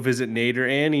flights to go visit Nate or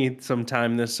Annie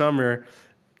sometime this summer.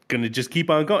 Gonna just keep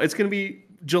on going. It's gonna be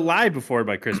July before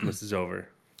my Christmas is over.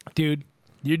 Dude,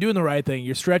 you're doing the right thing.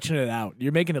 You're stretching it out.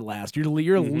 You're making it last. You're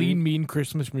a lean, mean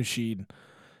Christmas machine.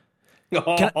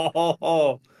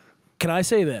 Can I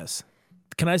say this?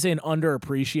 Can I say an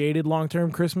underappreciated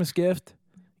long-term Christmas gift?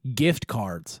 Gift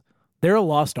cards. They're a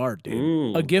lost art,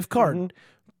 dude. A gift card.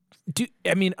 Dude,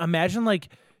 I mean, imagine like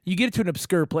you get it to an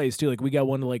obscure place too. Like we got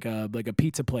one like a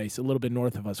pizza place a little bit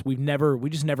north of us. We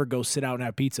just never go sit out and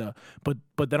have pizza. But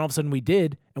then all of a sudden we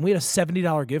did, and we had a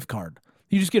 $70 gift card.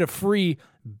 You just get a free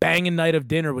banging night of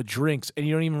dinner with drinks, and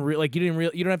you don't even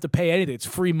you don't have to pay anything. It's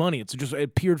free money. It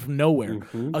appeared from nowhere.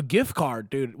 A gift card,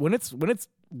 dude. When it's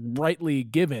rightly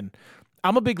given,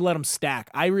 I'm a big let 'em stack.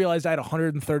 I realized I had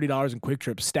 $130 in Quick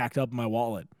Trip stacked up in my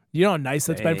wallet. You know how nice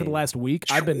that's been for the last week?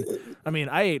 I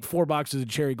ate 4 boxes of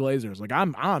cherry glazers. Like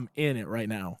I'm in it right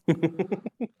now.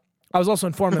 I was also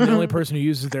informed I'm the only person who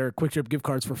uses their Quick Trip gift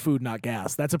cards for food, not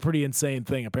gas. That's a pretty insane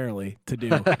thing, apparently, to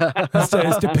do.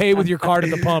 is to pay with your card at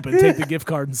the pump and take the gift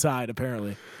card inside,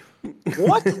 apparently.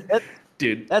 What?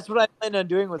 Dude. That's what I plan on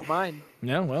doing with mine.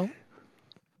 Yeah, well,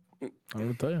 I don't know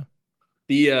what to tell you.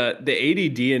 The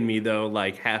ADD in me though,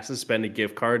 like has to spend a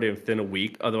gift card within a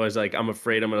week. Otherwise, like I'm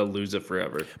afraid I'm gonna lose it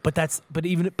forever. But that's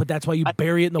why you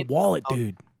bury it in the wallet,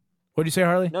 dude. What do you say,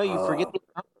 Harley? No, you forget the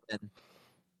account then.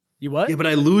 You what? Yeah, but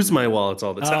I lose my wallets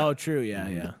all the time. Oh, true.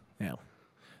 Yeah.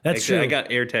 That's true. I got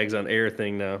AirTags on Air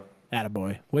thing now.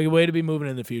 Attaboy. Way to be moving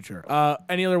in the future.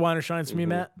 Any other wine or shines for me,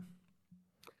 Matt?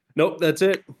 Nope, that's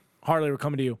it. Harley, we're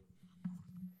coming to you.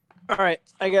 All right,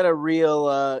 I got a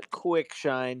real quick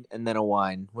shine and then a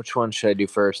wine. Which one should I do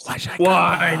first?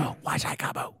 Wine.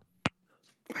 Combo.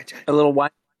 A little wine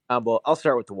combo. I'll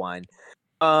start with the wine.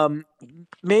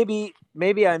 Maybe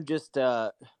I'm just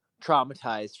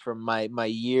traumatized from my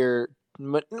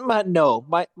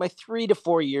 3 to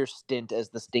 4 year stint as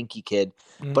the stinky kid,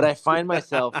 but I find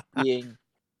myself being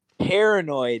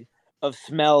paranoid of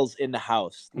smells in the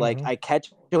house. Like I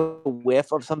catch a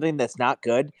whiff of something that's not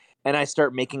good, and I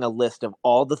start making a list of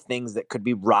all the things that could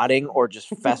be rotting or just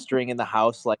festering in the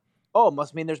house. Like, oh, it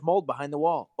must mean there's mold behind the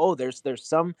wall. Oh, there's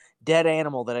some dead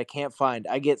animal that I can't find.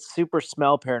 I get super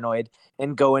smell paranoid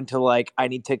and go into like, I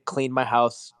need to clean my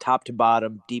house top to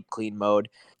bottom, deep clean mode.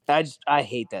 I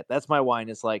hate that. That's my wine.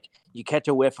 Is like you catch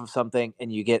a whiff of something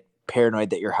and you get paranoid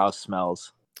that your house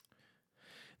smells.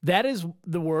 That is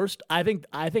the worst. I think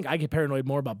I get paranoid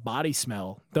more about body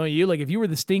smell, don't you? Like if you were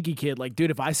the stinky kid, like dude,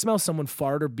 if I smell someone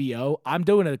fart or BO, I'm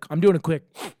doing a quick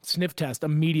sniff test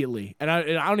immediately, and I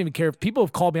don't even care if people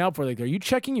have called me out for like, are you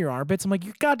checking your armpits? I'm like,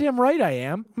 you're goddamn right, I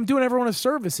am. I'm doing everyone a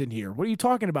service in here. What are you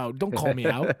talking about? Don't call me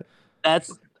out.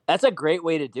 That's a great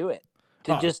way to do it.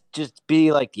 To just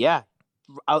be like, yeah,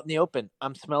 out in the open.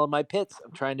 I'm smelling my pits.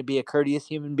 I'm trying to be a courteous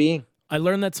human being. I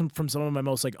learned that from some of my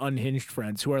most like unhinged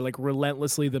friends who are like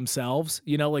relentlessly themselves.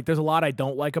 You know, like there's a lot I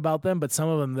don't like about them, but some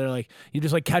of them, they're like, you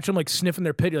just like catch them like sniffing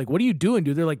their pit. You're like, what are you doing,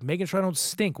 dude? They're like making sure I don't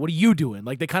stink. What are you doing?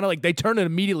 Like they kind of like they turn it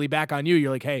immediately back on you.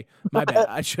 You're like, hey, my bad.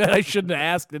 I shouldn't have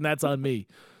asked, and that's on me.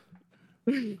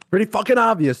 Pretty fucking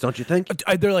obvious, don't you think?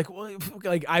 They're like, well,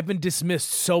 like I've been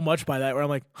dismissed so much by that where I'm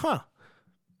like, huh,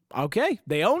 okay,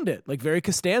 they owned it. Like very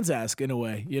Costanza-esque in a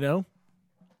way, you know.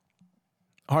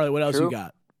 Harley, what else you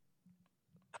got?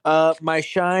 My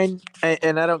shine,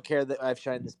 and I don't care that I've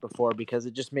shined this before because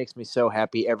it just makes me so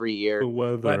happy every year. The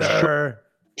weather.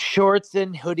 Shorts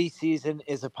and hoodie season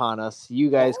is upon us. You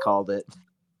guys called it.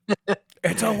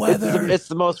 It's a weather. It's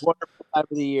the most wonderful time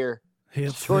of the year.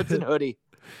 Shorts and hoodie.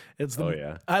 It's the, Oh,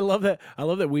 yeah. I love that. I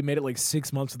love that we made it like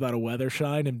 6 months without a weather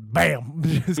shine, and bam,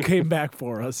 just came back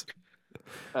for us.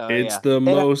 It's the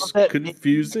most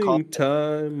confusing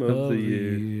time of the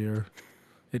year.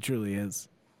 It truly is.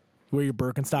 Wear your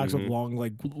Birkenstocks with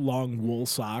long wool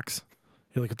socks.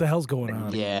 You're like, what the hell's going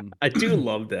on? Yeah. I do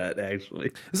love that,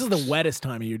 actually. This is the wettest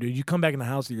time of year, dude. You come back in the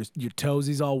house with your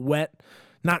toesies all wet,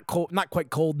 not cold, not quite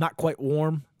cold, not quite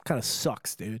warm. Kind of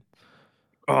sucks, dude.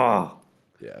 Oh,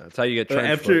 yeah. That's how you get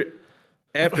trench foot.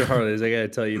 After Harley's, I gotta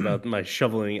tell you about my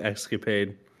shoveling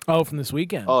escapade. Oh, from this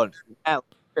weekend. Oh,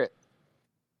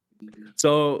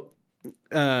 So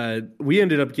we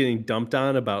ended up getting dumped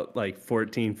on about like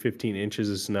 14, 15 inches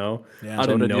of snow out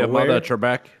of nowhere.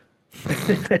 Trebek.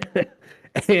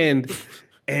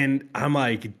 and I'm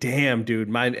like, damn, dude,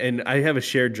 and I have a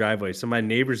shared driveway, so my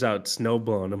neighbor's out snow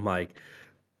blowing. I'm like,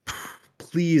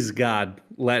 please God,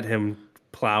 let him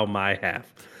plow my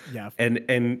half. Yeah.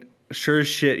 And sure as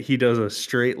shit, he does a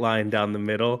straight line down the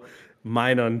middle,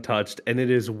 mine untouched, and it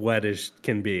is wet as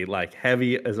can be, like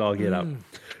heavy as all get up.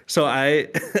 So I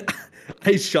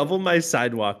shovel my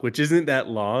sidewalk, which isn't that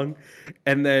long,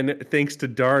 and then thanks to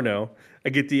Darno, I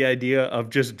get the idea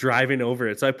of just driving over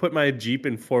it. So I put my Jeep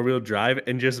in 4-wheel drive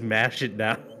and just mash it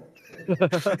down.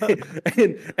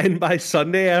 and by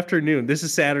Sunday afternoon, this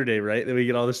is Saturday, right? That we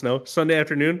get all the snow. Sunday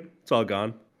afternoon, it's all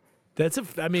gone. It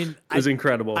was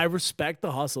incredible. I respect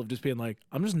the hustle of just being like,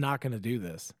 I'm just not going to do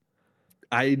this.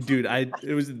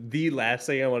 It was the last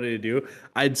thing I wanted to do.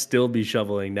 I'd still be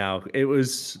shoveling now. It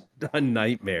was a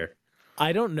nightmare.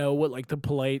 I don't know what like the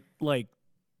polite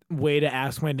way to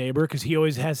ask my neighbor, because he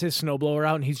always has his snowblower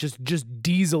out and he's just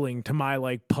dieseling to my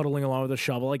like puddling along with a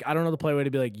shovel. Like, I don't know the polite way to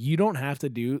be like, you don't have to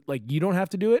do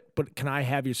it, but can I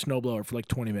have your snowblower for like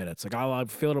 20 minutes? Like, I'll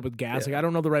fill it up with gas. Yeah. Like, I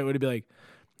don't know the right way to be like,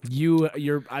 you're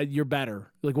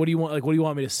better. Like, what do you want? Like, what do you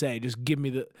want me to say? Just give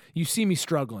me you see me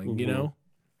struggling, you know?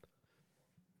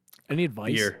 Any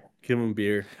advice? Beer. Give him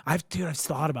beer. I've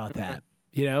thought about that.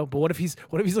 You know, but what if he's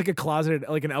like a closeted,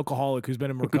 like an alcoholic who's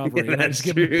been in recovery? Yeah, and that's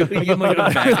I just true. give him like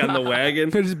back on the wagon.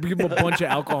 I just give him a bunch of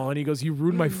alcohol, and he goes, "You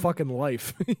ruined my fucking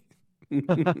life." I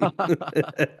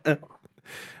don't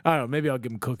know. Maybe I'll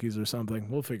give him cookies or something.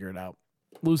 We'll figure it out.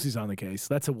 Lucy's on the case.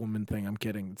 That's a woman thing. I'm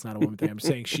kidding. It's not a woman thing. I'm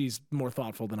saying she's more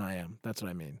thoughtful than I am. That's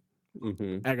what I mean.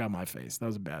 I got my face. That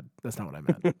was bad. That's not what I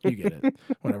meant. You get it.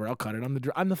 Whatever. I'll cut it.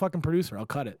 I'm the fucking producer. I'll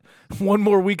cut it. One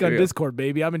more week on Discord,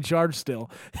 baby. I'm in charge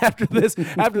still. After this,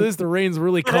 the reins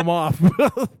really come off.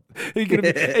 Ain't gonna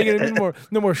be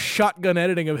no more shotgun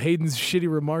editing of Hayden's shitty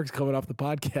remarks coming off the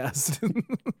podcast.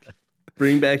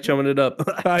 Bring back chumming it up.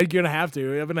 I'm gonna have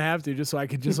to just so I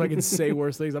can say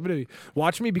worse things. I'm gonna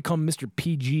watch me become Mr.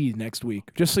 PG next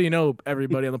week. Just so you know,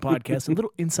 everybody on the podcast, a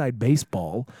little inside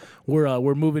baseball.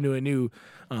 We're moving to a new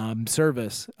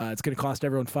service. It's gonna cost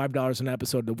everyone $5 an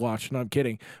episode to watch. No, I'm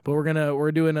kidding. But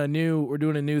we're doing a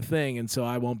new thing, and so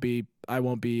I won't be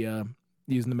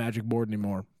using the magic board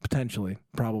anymore. Potentially,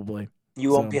 probably.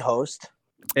 You won't be host.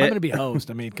 I'm gonna be host.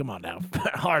 I mean, come on now,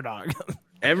 hard dog.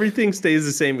 Everything stays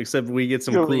the same except we get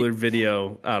some cooler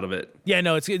video out of it. Yeah,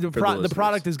 no, the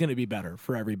product is going to be better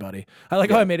for everybody. I like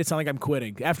how I made it sound like I'm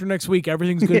quitting. After next week,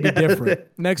 everything's going to be different.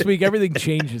 Next week, everything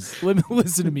changes.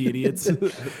 Listen to me, idiots.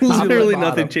 Literally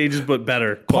nothing changes but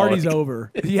better. Party's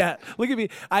over. Yeah, look at me.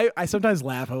 I sometimes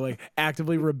laugh. I like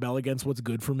actively rebel against what's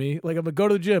good for me. Like, I'm like, go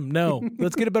to the gym. No,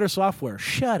 let's get a better software.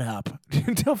 Shut up.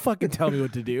 Don't fucking tell me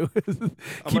what to do.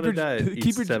 Keep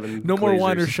your no more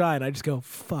wine or shine. I just go,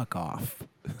 fuck off.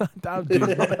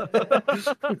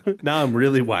 Now I'm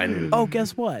really whining. Oh,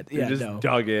 guess what? Yeah, just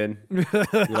dug in. You're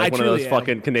like one of those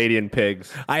fucking Canadian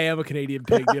pigs. I am a Canadian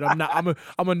pig, dude. I'm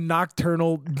a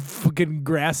nocturnal fucking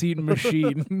grass eating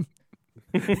machine,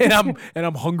 and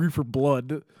I'm hungry for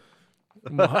blood.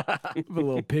 I'm a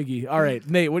little piggy. All right,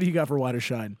 Nate, what do you got for wine or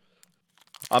shine?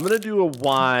 I'm gonna do a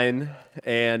wine,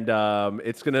 and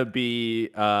it's gonna be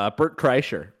Bert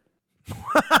Kreischer.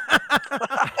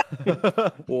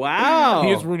 Wow.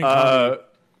 He is ruining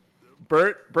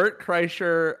Bert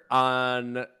Kreischer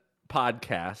on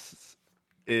podcasts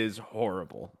is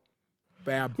horrible.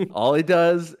 Bam. All he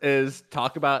does is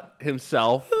talk about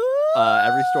himself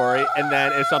every story, and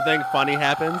then if something funny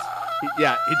happens, he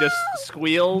just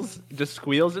squeals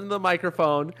into the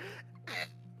microphone.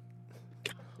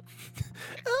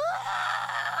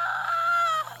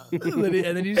 and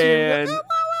then you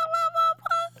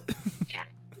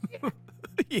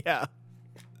yeah.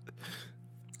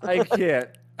 I can't.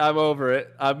 I'm over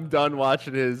it. I'm done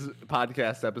watching his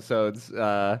podcast episodes.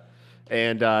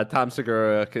 And Tom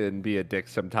Segura can be a dick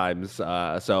sometimes.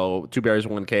 So Two Bears,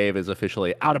 One Cave is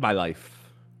officially out of my life.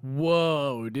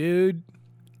 Whoa, dude.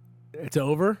 It's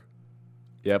over?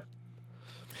 Yep.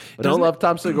 I don't love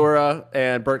Tom Segura,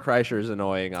 and Bert Kreischer is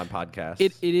annoying on podcasts.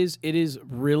 It is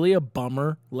really a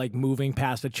bummer, like moving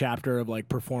past a chapter of like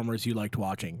performers you liked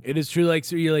watching. It is true, like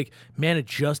so you're like, man, it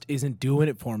just isn't doing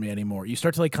it for me anymore. You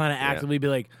start to like kind of actively be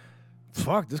like,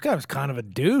 fuck, this guy was kind of a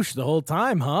douche the whole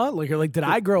time, huh? Like, you're like, did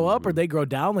I grow up or they grow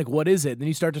down? Like, what is it? And then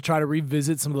you start to try to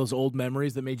revisit some of those old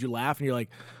memories that made you laugh, and you're like,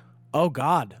 oh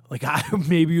God, like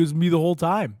maybe it was me the whole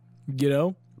time, you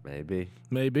know?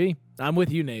 Maybe. I'm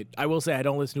with you, Nate. I will say I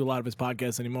don't listen to a lot of his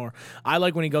podcasts anymore. I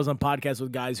like when he goes on podcasts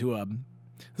with guys who,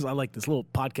 I like this little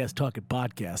podcast talking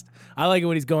podcast. I like it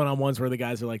when he's going on ones where the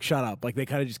guys are like, shut up. Like, they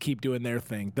kind of just keep doing their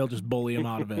thing. They'll just bully him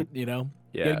out of it, you know?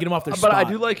 Yeah. Get him off their But spot. I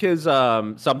do like his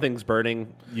Something's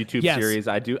Burning YouTube series.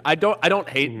 I don't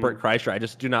hate Bert Kreischer. I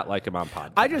just do not like him on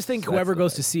podcasts. I just think whoever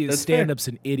goes to see his stand-up's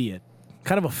an idiot.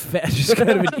 Kind of just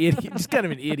kind of an idiot. Just kind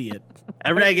of an idiot.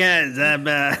 All right, guys.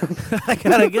 I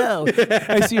gotta go.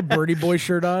 I see a Birdie Boy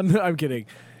shirt on. I'm kidding.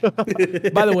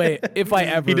 By the way, if I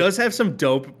ever... He does have some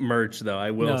dope merch, though, I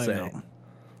will say.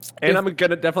 And I'm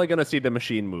definitely gonna see the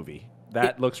Machine movie.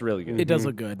 That looks really good. It does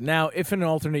look good. Now, if in an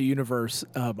alternate universe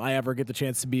I ever get the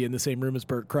chance to be in the same room as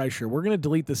Bert Kreischer, we're going to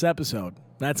delete this episode.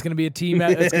 That's going to be a team.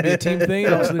 That's going to be a team thing.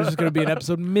 And also, there's just going to be an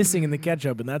episode missing in the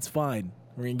catch-up, and that's fine.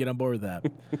 We're going to get on board with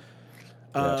that.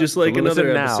 Just like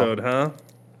another episode, huh?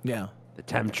 Yeah. The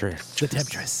Temptress. The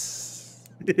Temptress.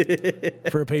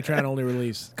 For a Patreon-only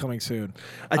release coming soon.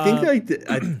 I think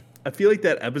I feel like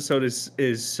that episode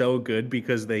is so good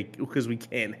because we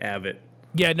can't have it.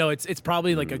 Yeah, no, it's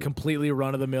probably like a completely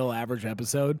run-of-the-mill average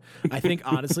episode. I think,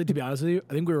 honestly, to be honest with you,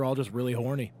 I think we were all just really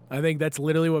horny. I think that's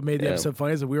literally what made the episode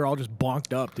funny, is that we were all just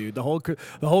bonked up, dude. The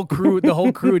whole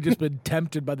crew had just been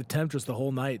tempted by the Temptress the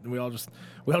whole night, and we all just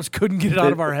couldn't get it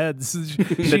out of our heads.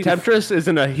 The Temptress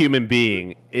isn't a human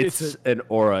being; it's an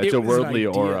aura. It's a worldly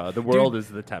aura. The world is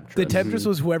the Temptress. The Temptress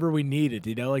was whoever we needed,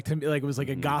 you know. Like, to me, like, it was like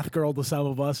a goth girl to some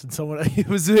of us, and someone it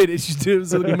was like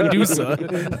a Medusa.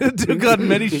 It took on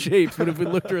many shapes, but if we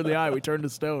looked her in the eye, we turned to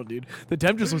stone, dude. The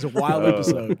Temptress was a wild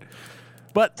episode,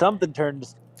 but something turned.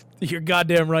 You're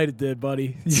goddamn right it did,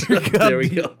 buddy. There we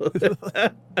go.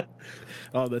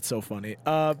 Oh, that's so funny.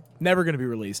 Never going to be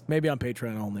released. Maybe on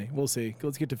Patreon only. We'll see.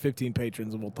 Let's get to 15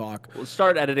 patrons and we'll talk. We'll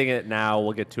start editing it now.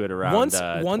 We'll get to it around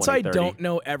once I don't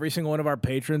know every single one of our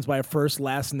patrons by a first,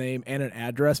 last name, and an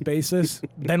address basis,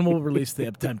 then we'll release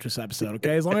the Temptress episode.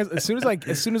 Okay, as soon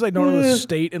as I don't know the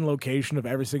state and location of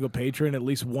every single patron, at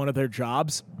least one of their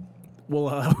jobs,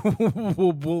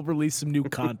 we'll release some new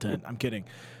content. I'm kidding.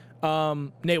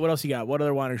 Nate, what else you got? What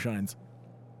other wine or shines?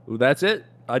 Ooh, that's it.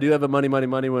 I do have a money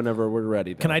whenever we're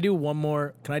ready. Can I do one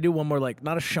more? Like,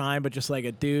 not a shine, but just like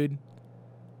a dude?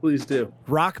 Please do.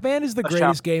 Rock Band is the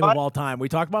greatest game of all time. We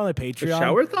talked about it on the Patreon. A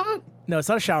shower thought? No, it's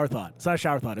not a shower thought.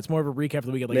 It's more of a recap of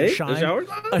the weekend. Like Nate, a shine. A shower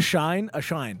thought? A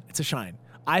shine. It's a shine.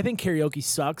 I think karaoke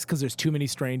sucks because there's too many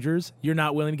strangers. You're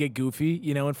not willing to get goofy,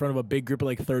 you know, in front of a big group of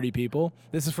like 30 people.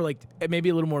 This is for like maybe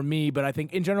a little more me, but I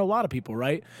think in general a lot of people,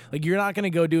 right? Like, you're not going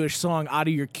to go do a song out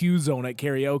of your cue zone at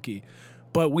karaoke.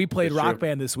 But we played Rock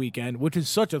Band this weekend, which is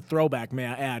such a throwback, may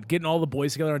I add, getting all the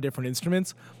boys together on different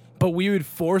instruments. But we would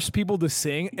force people to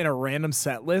sing in a random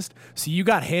set list. So you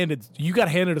got handed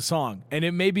a song, and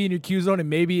it may be in your cue zone, and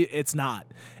maybe it's not.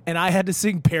 And I had to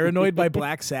sing "Paranoid" by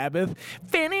Black Sabbath.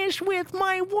 Finish with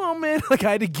my woman. Like,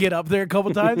 I had to get up there a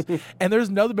couple times, and there's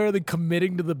nothing better than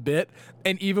committing to the bit.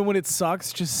 And even when it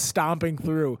sucks, just stomping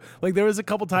through. Like, there was a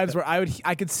couple times where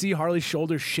I could see Harley's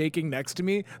shoulders shaking next to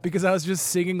me because I was just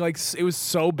singing like it was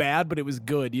so bad, but it was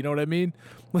good. You know what I mean?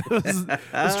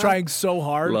 I was trying so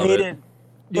hard.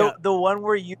 The one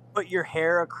where you put your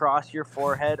hair across your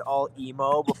forehead all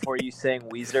emo before you sang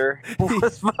Weezer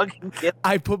was fucking killer.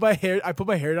 I put my hair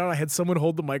down. I had someone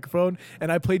hold the microphone, and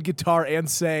I played guitar and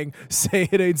sang "Say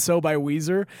It Ain't So" by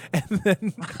Weezer. And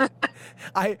then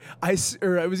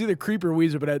it was either Creep or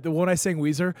Weezer, but the one I sang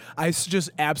Weezer, I just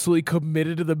absolutely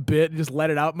committed to the bit and just let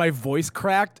it out. My voice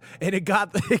cracked, and it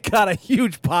got a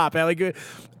huge pop. I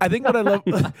think what I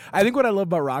love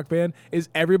about Rock Band is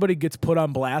everybody gets put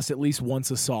on blast at least once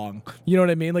a song. You know what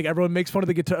I mean? Like, everyone makes fun of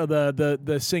the guitar,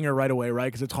 the singer right away, right?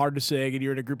 Because it's hard to sing and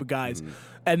you're in a group of guys.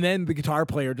 And then the guitar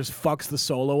player just fucks the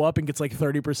solo up and gets like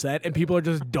 30%, and people are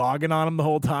just dogging on him the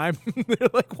whole time. They're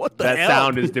like, what the hell? That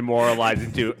sound is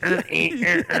demoralizing too. And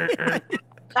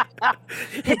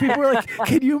people are like,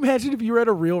 can you imagine if you were at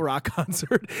a real rock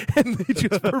concert and they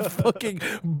just were fucking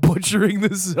butchering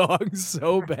the song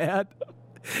so bad?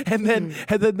 And then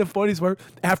the funniest part,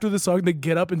 after the song, they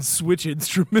get up and switch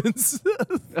instruments.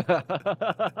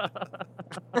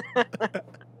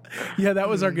 Yeah, that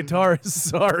was our guitarist.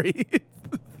 Sorry.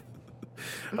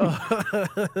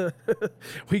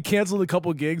 We canceled a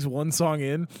couple gigs, one song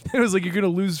in. It was like, you're going to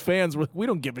lose fans. We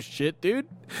don't give a shit, dude.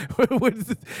 Can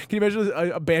you imagine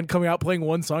a band coming out playing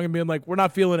one song and being like, we're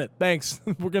not feeling it. Thanks.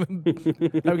 We're going to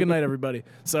have a good night, everybody.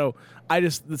 So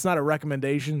it's not a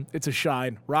recommendation. It's a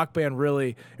shine. Rock Band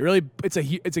it's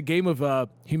a game of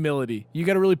humility. You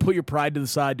got to really put your pride to the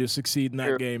side to succeed in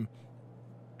that game.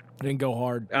 It didn't go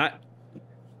hard.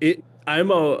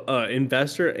 I'm a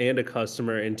investor and a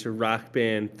customer into Rock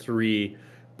Band 3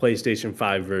 PlayStation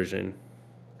 5 version.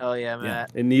 Oh yeah,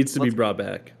 Matt. It needs to be brought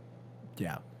back.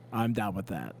 Yeah, I'm down with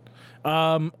that.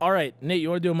 All right, Nate, you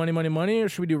want to do a money, or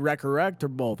should we do rec or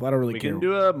both? I don't really care. We can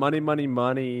do a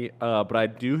money, but I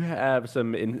do have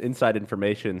some inside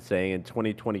information saying in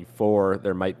 2024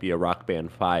 there might be a Rock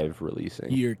Band 5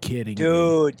 releasing. You're kidding,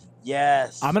 dude. Me.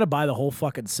 Yes. I'm gonna buy the whole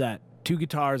fucking set. 2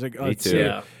 guitars. Me too.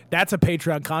 Yeah. That's a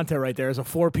Patreon content right there. It's a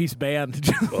 4-piece band.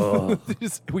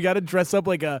 We got to dress up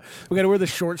we got to wear the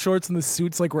short shorts and the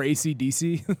suits like we're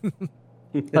AC/DC.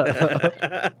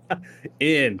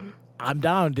 In. I'm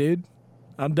down, dude.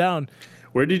 I'm down.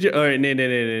 Where did you? All right,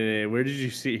 no. Where did you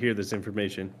hear this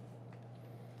information?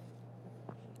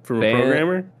 From a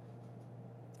programmer?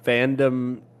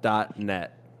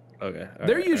 Fandom.net. Okay.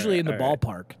 They're usually in the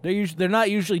ballpark. They're not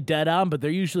usually dead on, but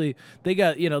they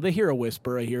got, they hear a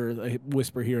whisper. I hear a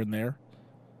whisper here and there.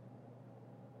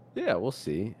 Yeah, we'll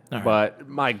see. All but right.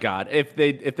 My God, if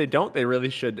they don't, they really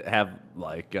should have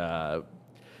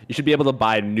you should be able to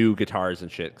buy new guitars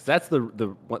and shit. Because that's the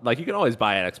you can always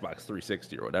buy an Xbox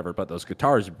 360 or whatever, but those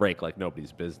guitars break like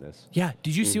nobody's business. Yeah.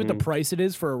 Did you see what the price it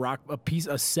is for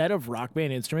a set of Rock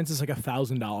Band instruments? It's like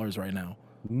 $1,000 right now.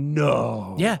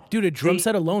 No. Yeah, dude, a drum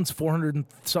set alone's $400 and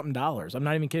something. I'm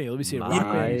not even kidding. Let me see it.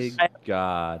 My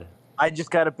God. I just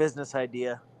got a business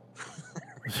idea.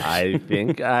 I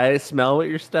think I smell what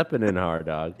you're stepping in, hard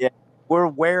dog. Yeah. We're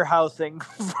warehousing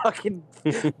fucking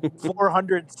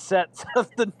 400 sets of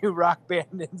the new Rock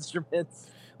Band instruments.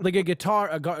 Like a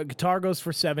guitar goes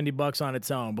for $70 on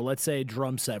its own, but let's say a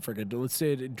drum set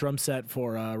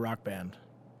for Rock Band.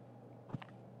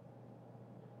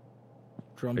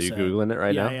 Are you Googling it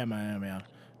right now? I am, yeah.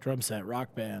 Drum set,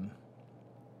 Rock Band.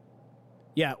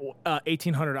 Yeah,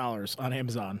 $1,800 on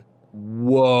Amazon.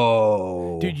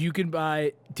 Whoa. Dude, you can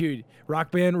buy... Dude,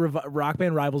 Rock Band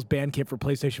Rivals band kit for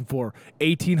PlayStation 4.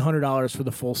 $1,800 for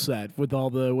the full set with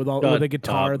the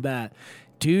guitar and that.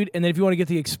 Dude, and then if you want to get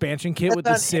the expansion kit with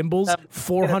the cymbals,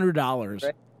 $400.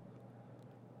 Right?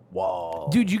 Whoa.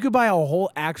 Dude, you could buy a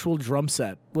whole actual drum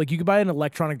set. Like, you could buy an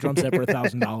electronic drum set for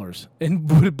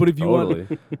 $1,000. But if you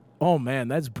want... Oh, man,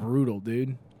 that's brutal,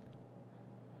 dude.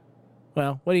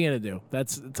 Well, what are you going to do?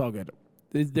 It's all good.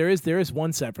 There is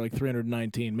one set for like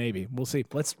 $319, maybe. We'll see.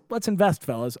 Let's invest,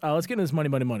 fellas. Let's get into this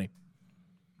money.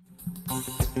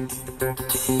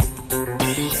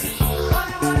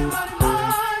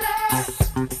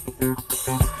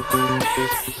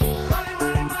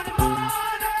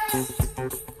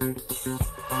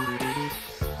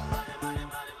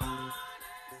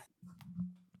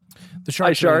 The Sharks.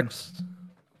 Hi, Sharks.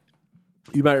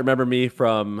 You might remember me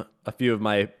from a few of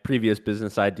my previous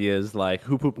business ideas like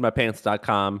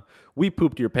whopoopedmypants.com,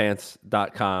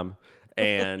 wepoopedyourpants.com,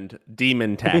 and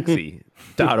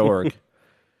demontaxi.org.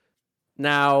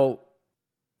 Now,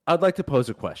 I'd like to pose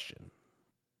a question.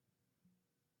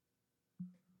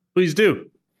 Please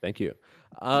do. Thank you.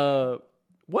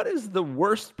 What is the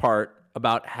worst part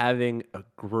about having a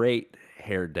great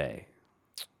hair day?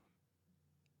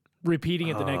 Repeating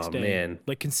it the next day. Man.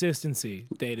 Like consistency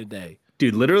day to day.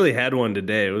 Dude, literally had one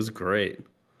today. It was great.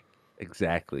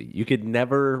 Exactly. You could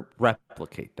never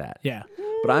replicate that. Yeah.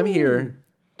 But I'm here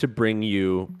to bring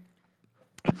you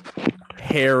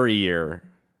hairier,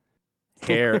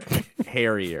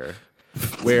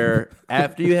 where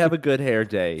after you have a good hair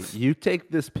day, you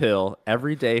take this pill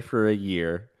every day for a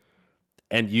year,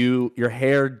 and your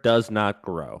hair does not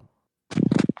grow.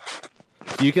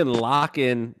 So you can lock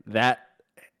in that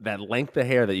length of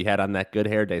hair that you had on that good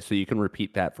hair day, so you can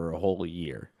repeat that for a whole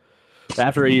year.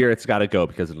 After a year, it's got to go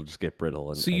because it'll just get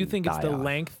brittle. So you think it's the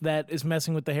length that is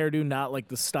messing with the hairdo, not like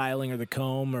the styling or the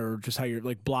comb or just how you're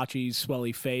like blotchy,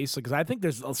 swelly face? Because I think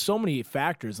there's so many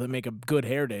factors that make a good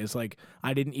hair day. It's like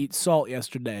I didn't eat salt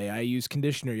yesterday. I used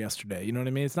conditioner yesterday. You know what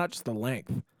I mean? It's not just the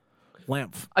length.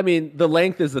 I mean, the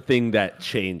length is the thing that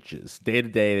changes day to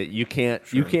day. That you can't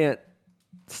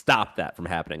stop that from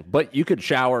happening. But you could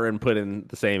shower and put in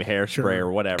the same hairspray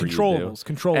or whatever.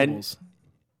 Controllables.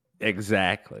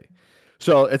 Exactly.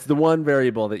 So it's the one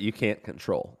variable that you can't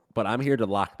control. But I'm here to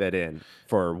lock that in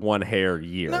for one hair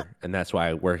year. And that's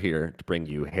why we're here to bring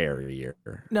you hair a year.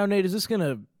 Now, Nate, is this going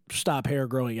to stop hair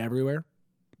growing everywhere?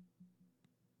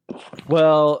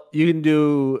 Well, you can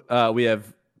do. We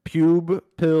have pube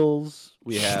pills.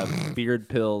 We have beard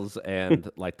pills and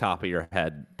like top of your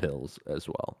head pills as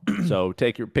well. So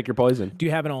pick your poison. Do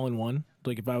you have an all-in-one?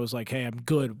 Like if I was like, hey, I'm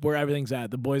good, where everything's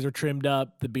at, the boys are trimmed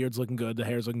up, the beard's looking good, the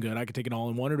hair's looking good, I could take an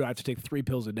all-in-one, or do I have to take 3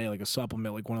 pills a day, like a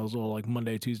supplement, like one of those little like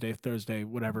Monday, Tuesday, Thursday,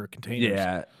 whatever containers?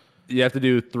 Yeah. You have to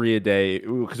do 3 a day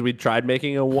because we tried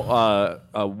making a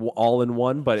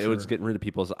all-in-one, but it was getting rid of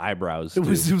people's eyebrows. It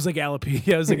was like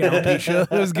alopecia. It was like alopecia.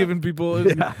 I was giving people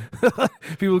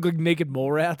people look like naked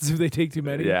mole rats if they take too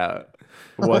many. Yeah,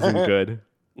 it wasn't good.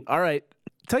 All right,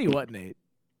 tell you what, Nate.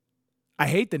 I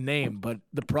hate the name, but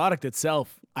the product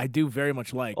itself I do very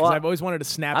much like because I've always wanted to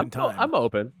snap in time. I'm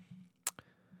open.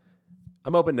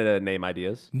 I'm open to name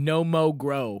ideas. No Mo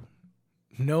Grow.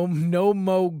 No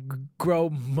Mo Grow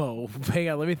Mo. Hang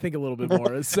on, let me think a little bit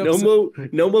more.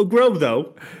 No Mo Grow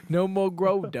though. No Mo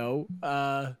Grow though.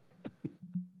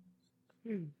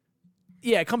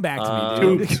 Yeah, come back to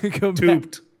me, dude.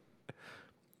 Duped.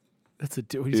 That's a what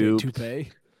do you say, toupee?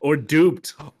 Or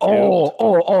duped.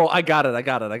 Oh! I got it. Hey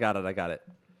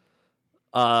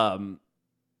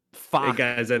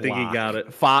guys, I think he got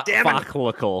it.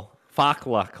 Follicle.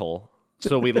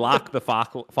 So we lock the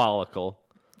follicle.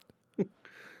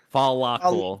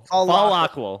 Follicle.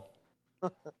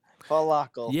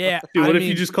 Yeah. Dude, what if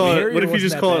you just call it? What if you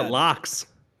just call it locks?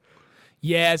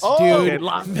 Yes, dude.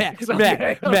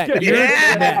 Okay,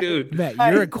 Matt, dude. Matt,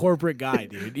 you're a corporate guy,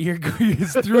 dude. You're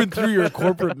through and through. You're a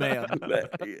corporate man.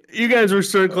 You guys were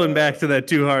circling back to that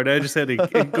too hard. I just had to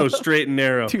go straight and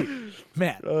narrow. Dude,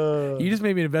 Matt, you just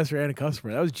made me an investor and a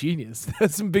customer. That was genius.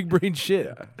 That's some big brain shit.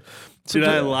 Yeah. So did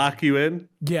I lock you in?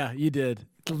 Yeah, you did.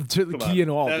 The key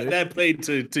and all. That played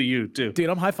to you too, dude.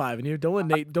 I'm high fiving you. Don't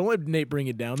let Nate bring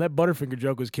it down. That Butterfinger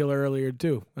joke was killer earlier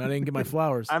too. I didn't get my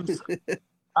flowers.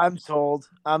 I'm sold.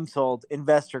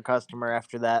 Investor, customer.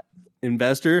 After that,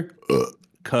 investor,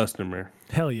 customer.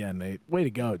 Hell yeah, Nate. Way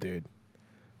to go, dude.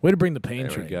 Way to bring the pain there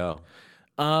train. We go.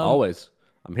 Always.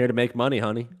 I'm here to make money,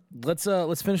 honey. Let's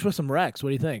finish with some Rex. What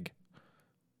do you think?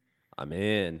 I'm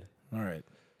in. All right.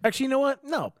 Actually, you know what?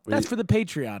 No, that's for the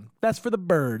Patreon. That's for the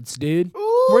birds, dude.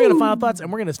 Ooh. We're gonna final thoughts, and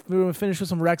we're gonna finish with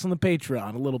some Rex on the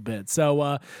Patreon a little bit.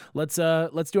 So let's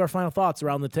do our final thoughts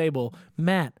around the table.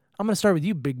 Matt, I'm gonna start with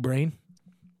you, big brain.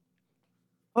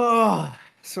 Oh,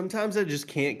 sometimes I just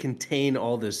can't contain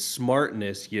all this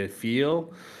smartness you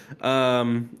feel.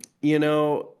 You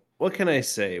know, what can I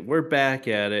say? We're back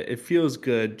at it. It feels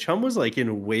good. Chum was like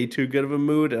in way too good of a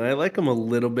mood, and I like him a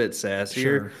little bit sassier.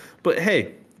 Sure. But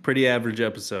hey, pretty average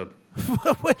episode. You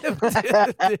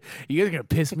guys are gonna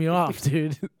piss me off,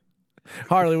 dude.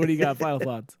 Harley, what do you got? Final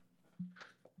thoughts.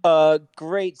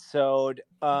 Great sode.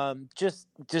 Just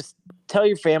tell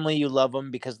your family you love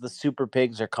them because the super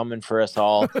pigs are coming for us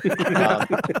all.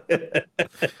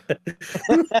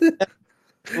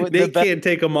 Nate can't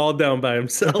take them all down by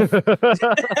himself.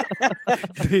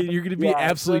 You're gonna be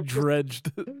absolutely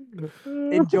drenched.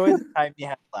 Enjoy the time you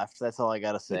have left. That's all I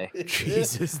gotta say.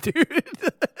 Jesus, dude.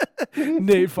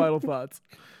 Nate, final thoughts.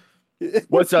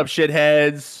 What's up,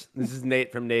 shitheads? This is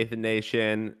Nate from Nathan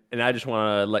Nation, and I just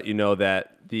want to let you know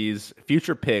that these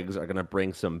future pigs are going to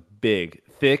bring some big,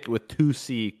 thick with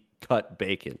 2C cut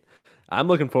bacon. I'm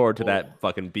looking forward to that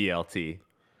fucking BLT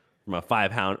from a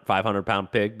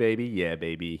 500-pound pig, baby. Yeah,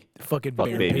 baby. Fucking fuck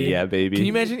bear baby, pig. Yeah, baby. Can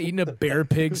you imagine eating a bear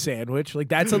pig sandwich? Like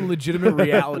that's a legitimate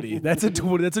reality. That's a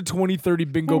 2030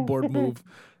 bingo board move.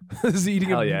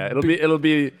 Hell yeah, it'll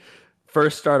be.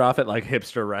 First, start off at like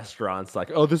hipster restaurants,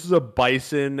 like, oh, this is a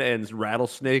bison and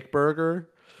rattlesnake burger.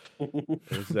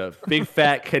 It's a big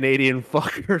fat Canadian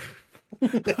fucker.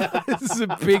 This is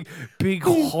a big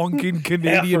honking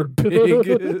Canadian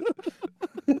pig.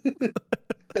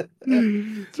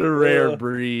 It's a rare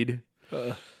breed.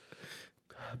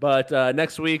 But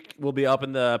next week we'll be up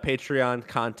in the Patreon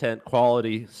content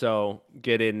quality, so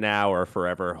get in now or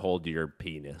forever hold your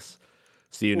penis.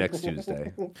 See you next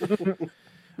Tuesday.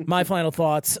 My final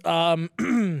thoughts.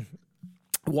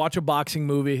 Watch a boxing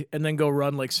movie and then go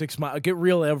run like 6 miles. Get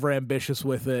real ever ambitious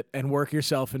with it and work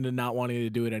yourself into not wanting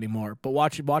to do it anymore. But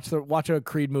watch a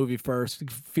Creed movie first.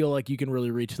 Feel like you can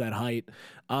really reach that height.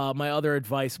 My other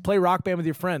advice: play Rock Band with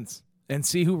your friends and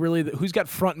see who's got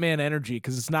front man energy,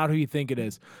 because it's not who you think it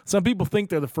is. Some people think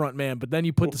they're the front man, but then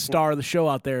you put the star of the show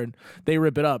out there and they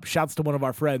rip it up. Shouts to one of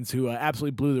our friends who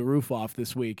absolutely blew the roof off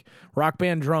this week. Rock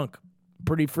Band drunk.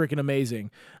 Pretty freaking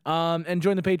amazing. And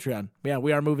join the Patreon. Yeah,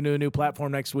 we are moving to a new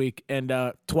platform next week. And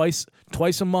twice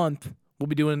a month, we'll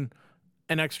be doing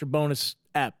an extra bonus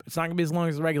ep. It's not gonna be as long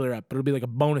as the regular ep, but it'll be like a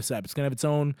bonus ep. It's gonna have its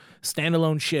own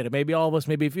standalone shit. It may be all of us,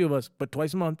 maybe a few of us, but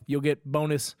twice a month you'll get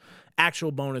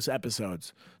actual bonus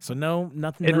episodes. So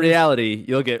nothing. In reality,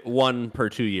 you'll get one per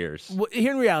 2 years. Well,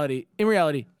 in reality,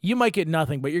 you might get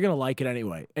nothing, but you're gonna like it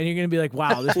anyway, and you're gonna be like,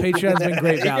 "Wow, this Patreon's been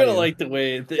great value." You're gonna like the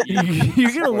way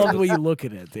you're gonna love the way you look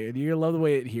at it, dude. You're gonna love the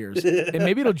way it hears, and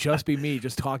maybe it'll just be me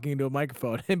just talking into a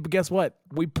microphone. And guess what?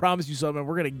 We promise you something.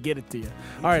 We're gonna get it to you.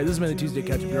 All right, this has been the Tuesday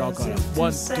Catch Up. You're all caught up.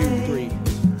 1, 2,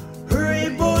 3.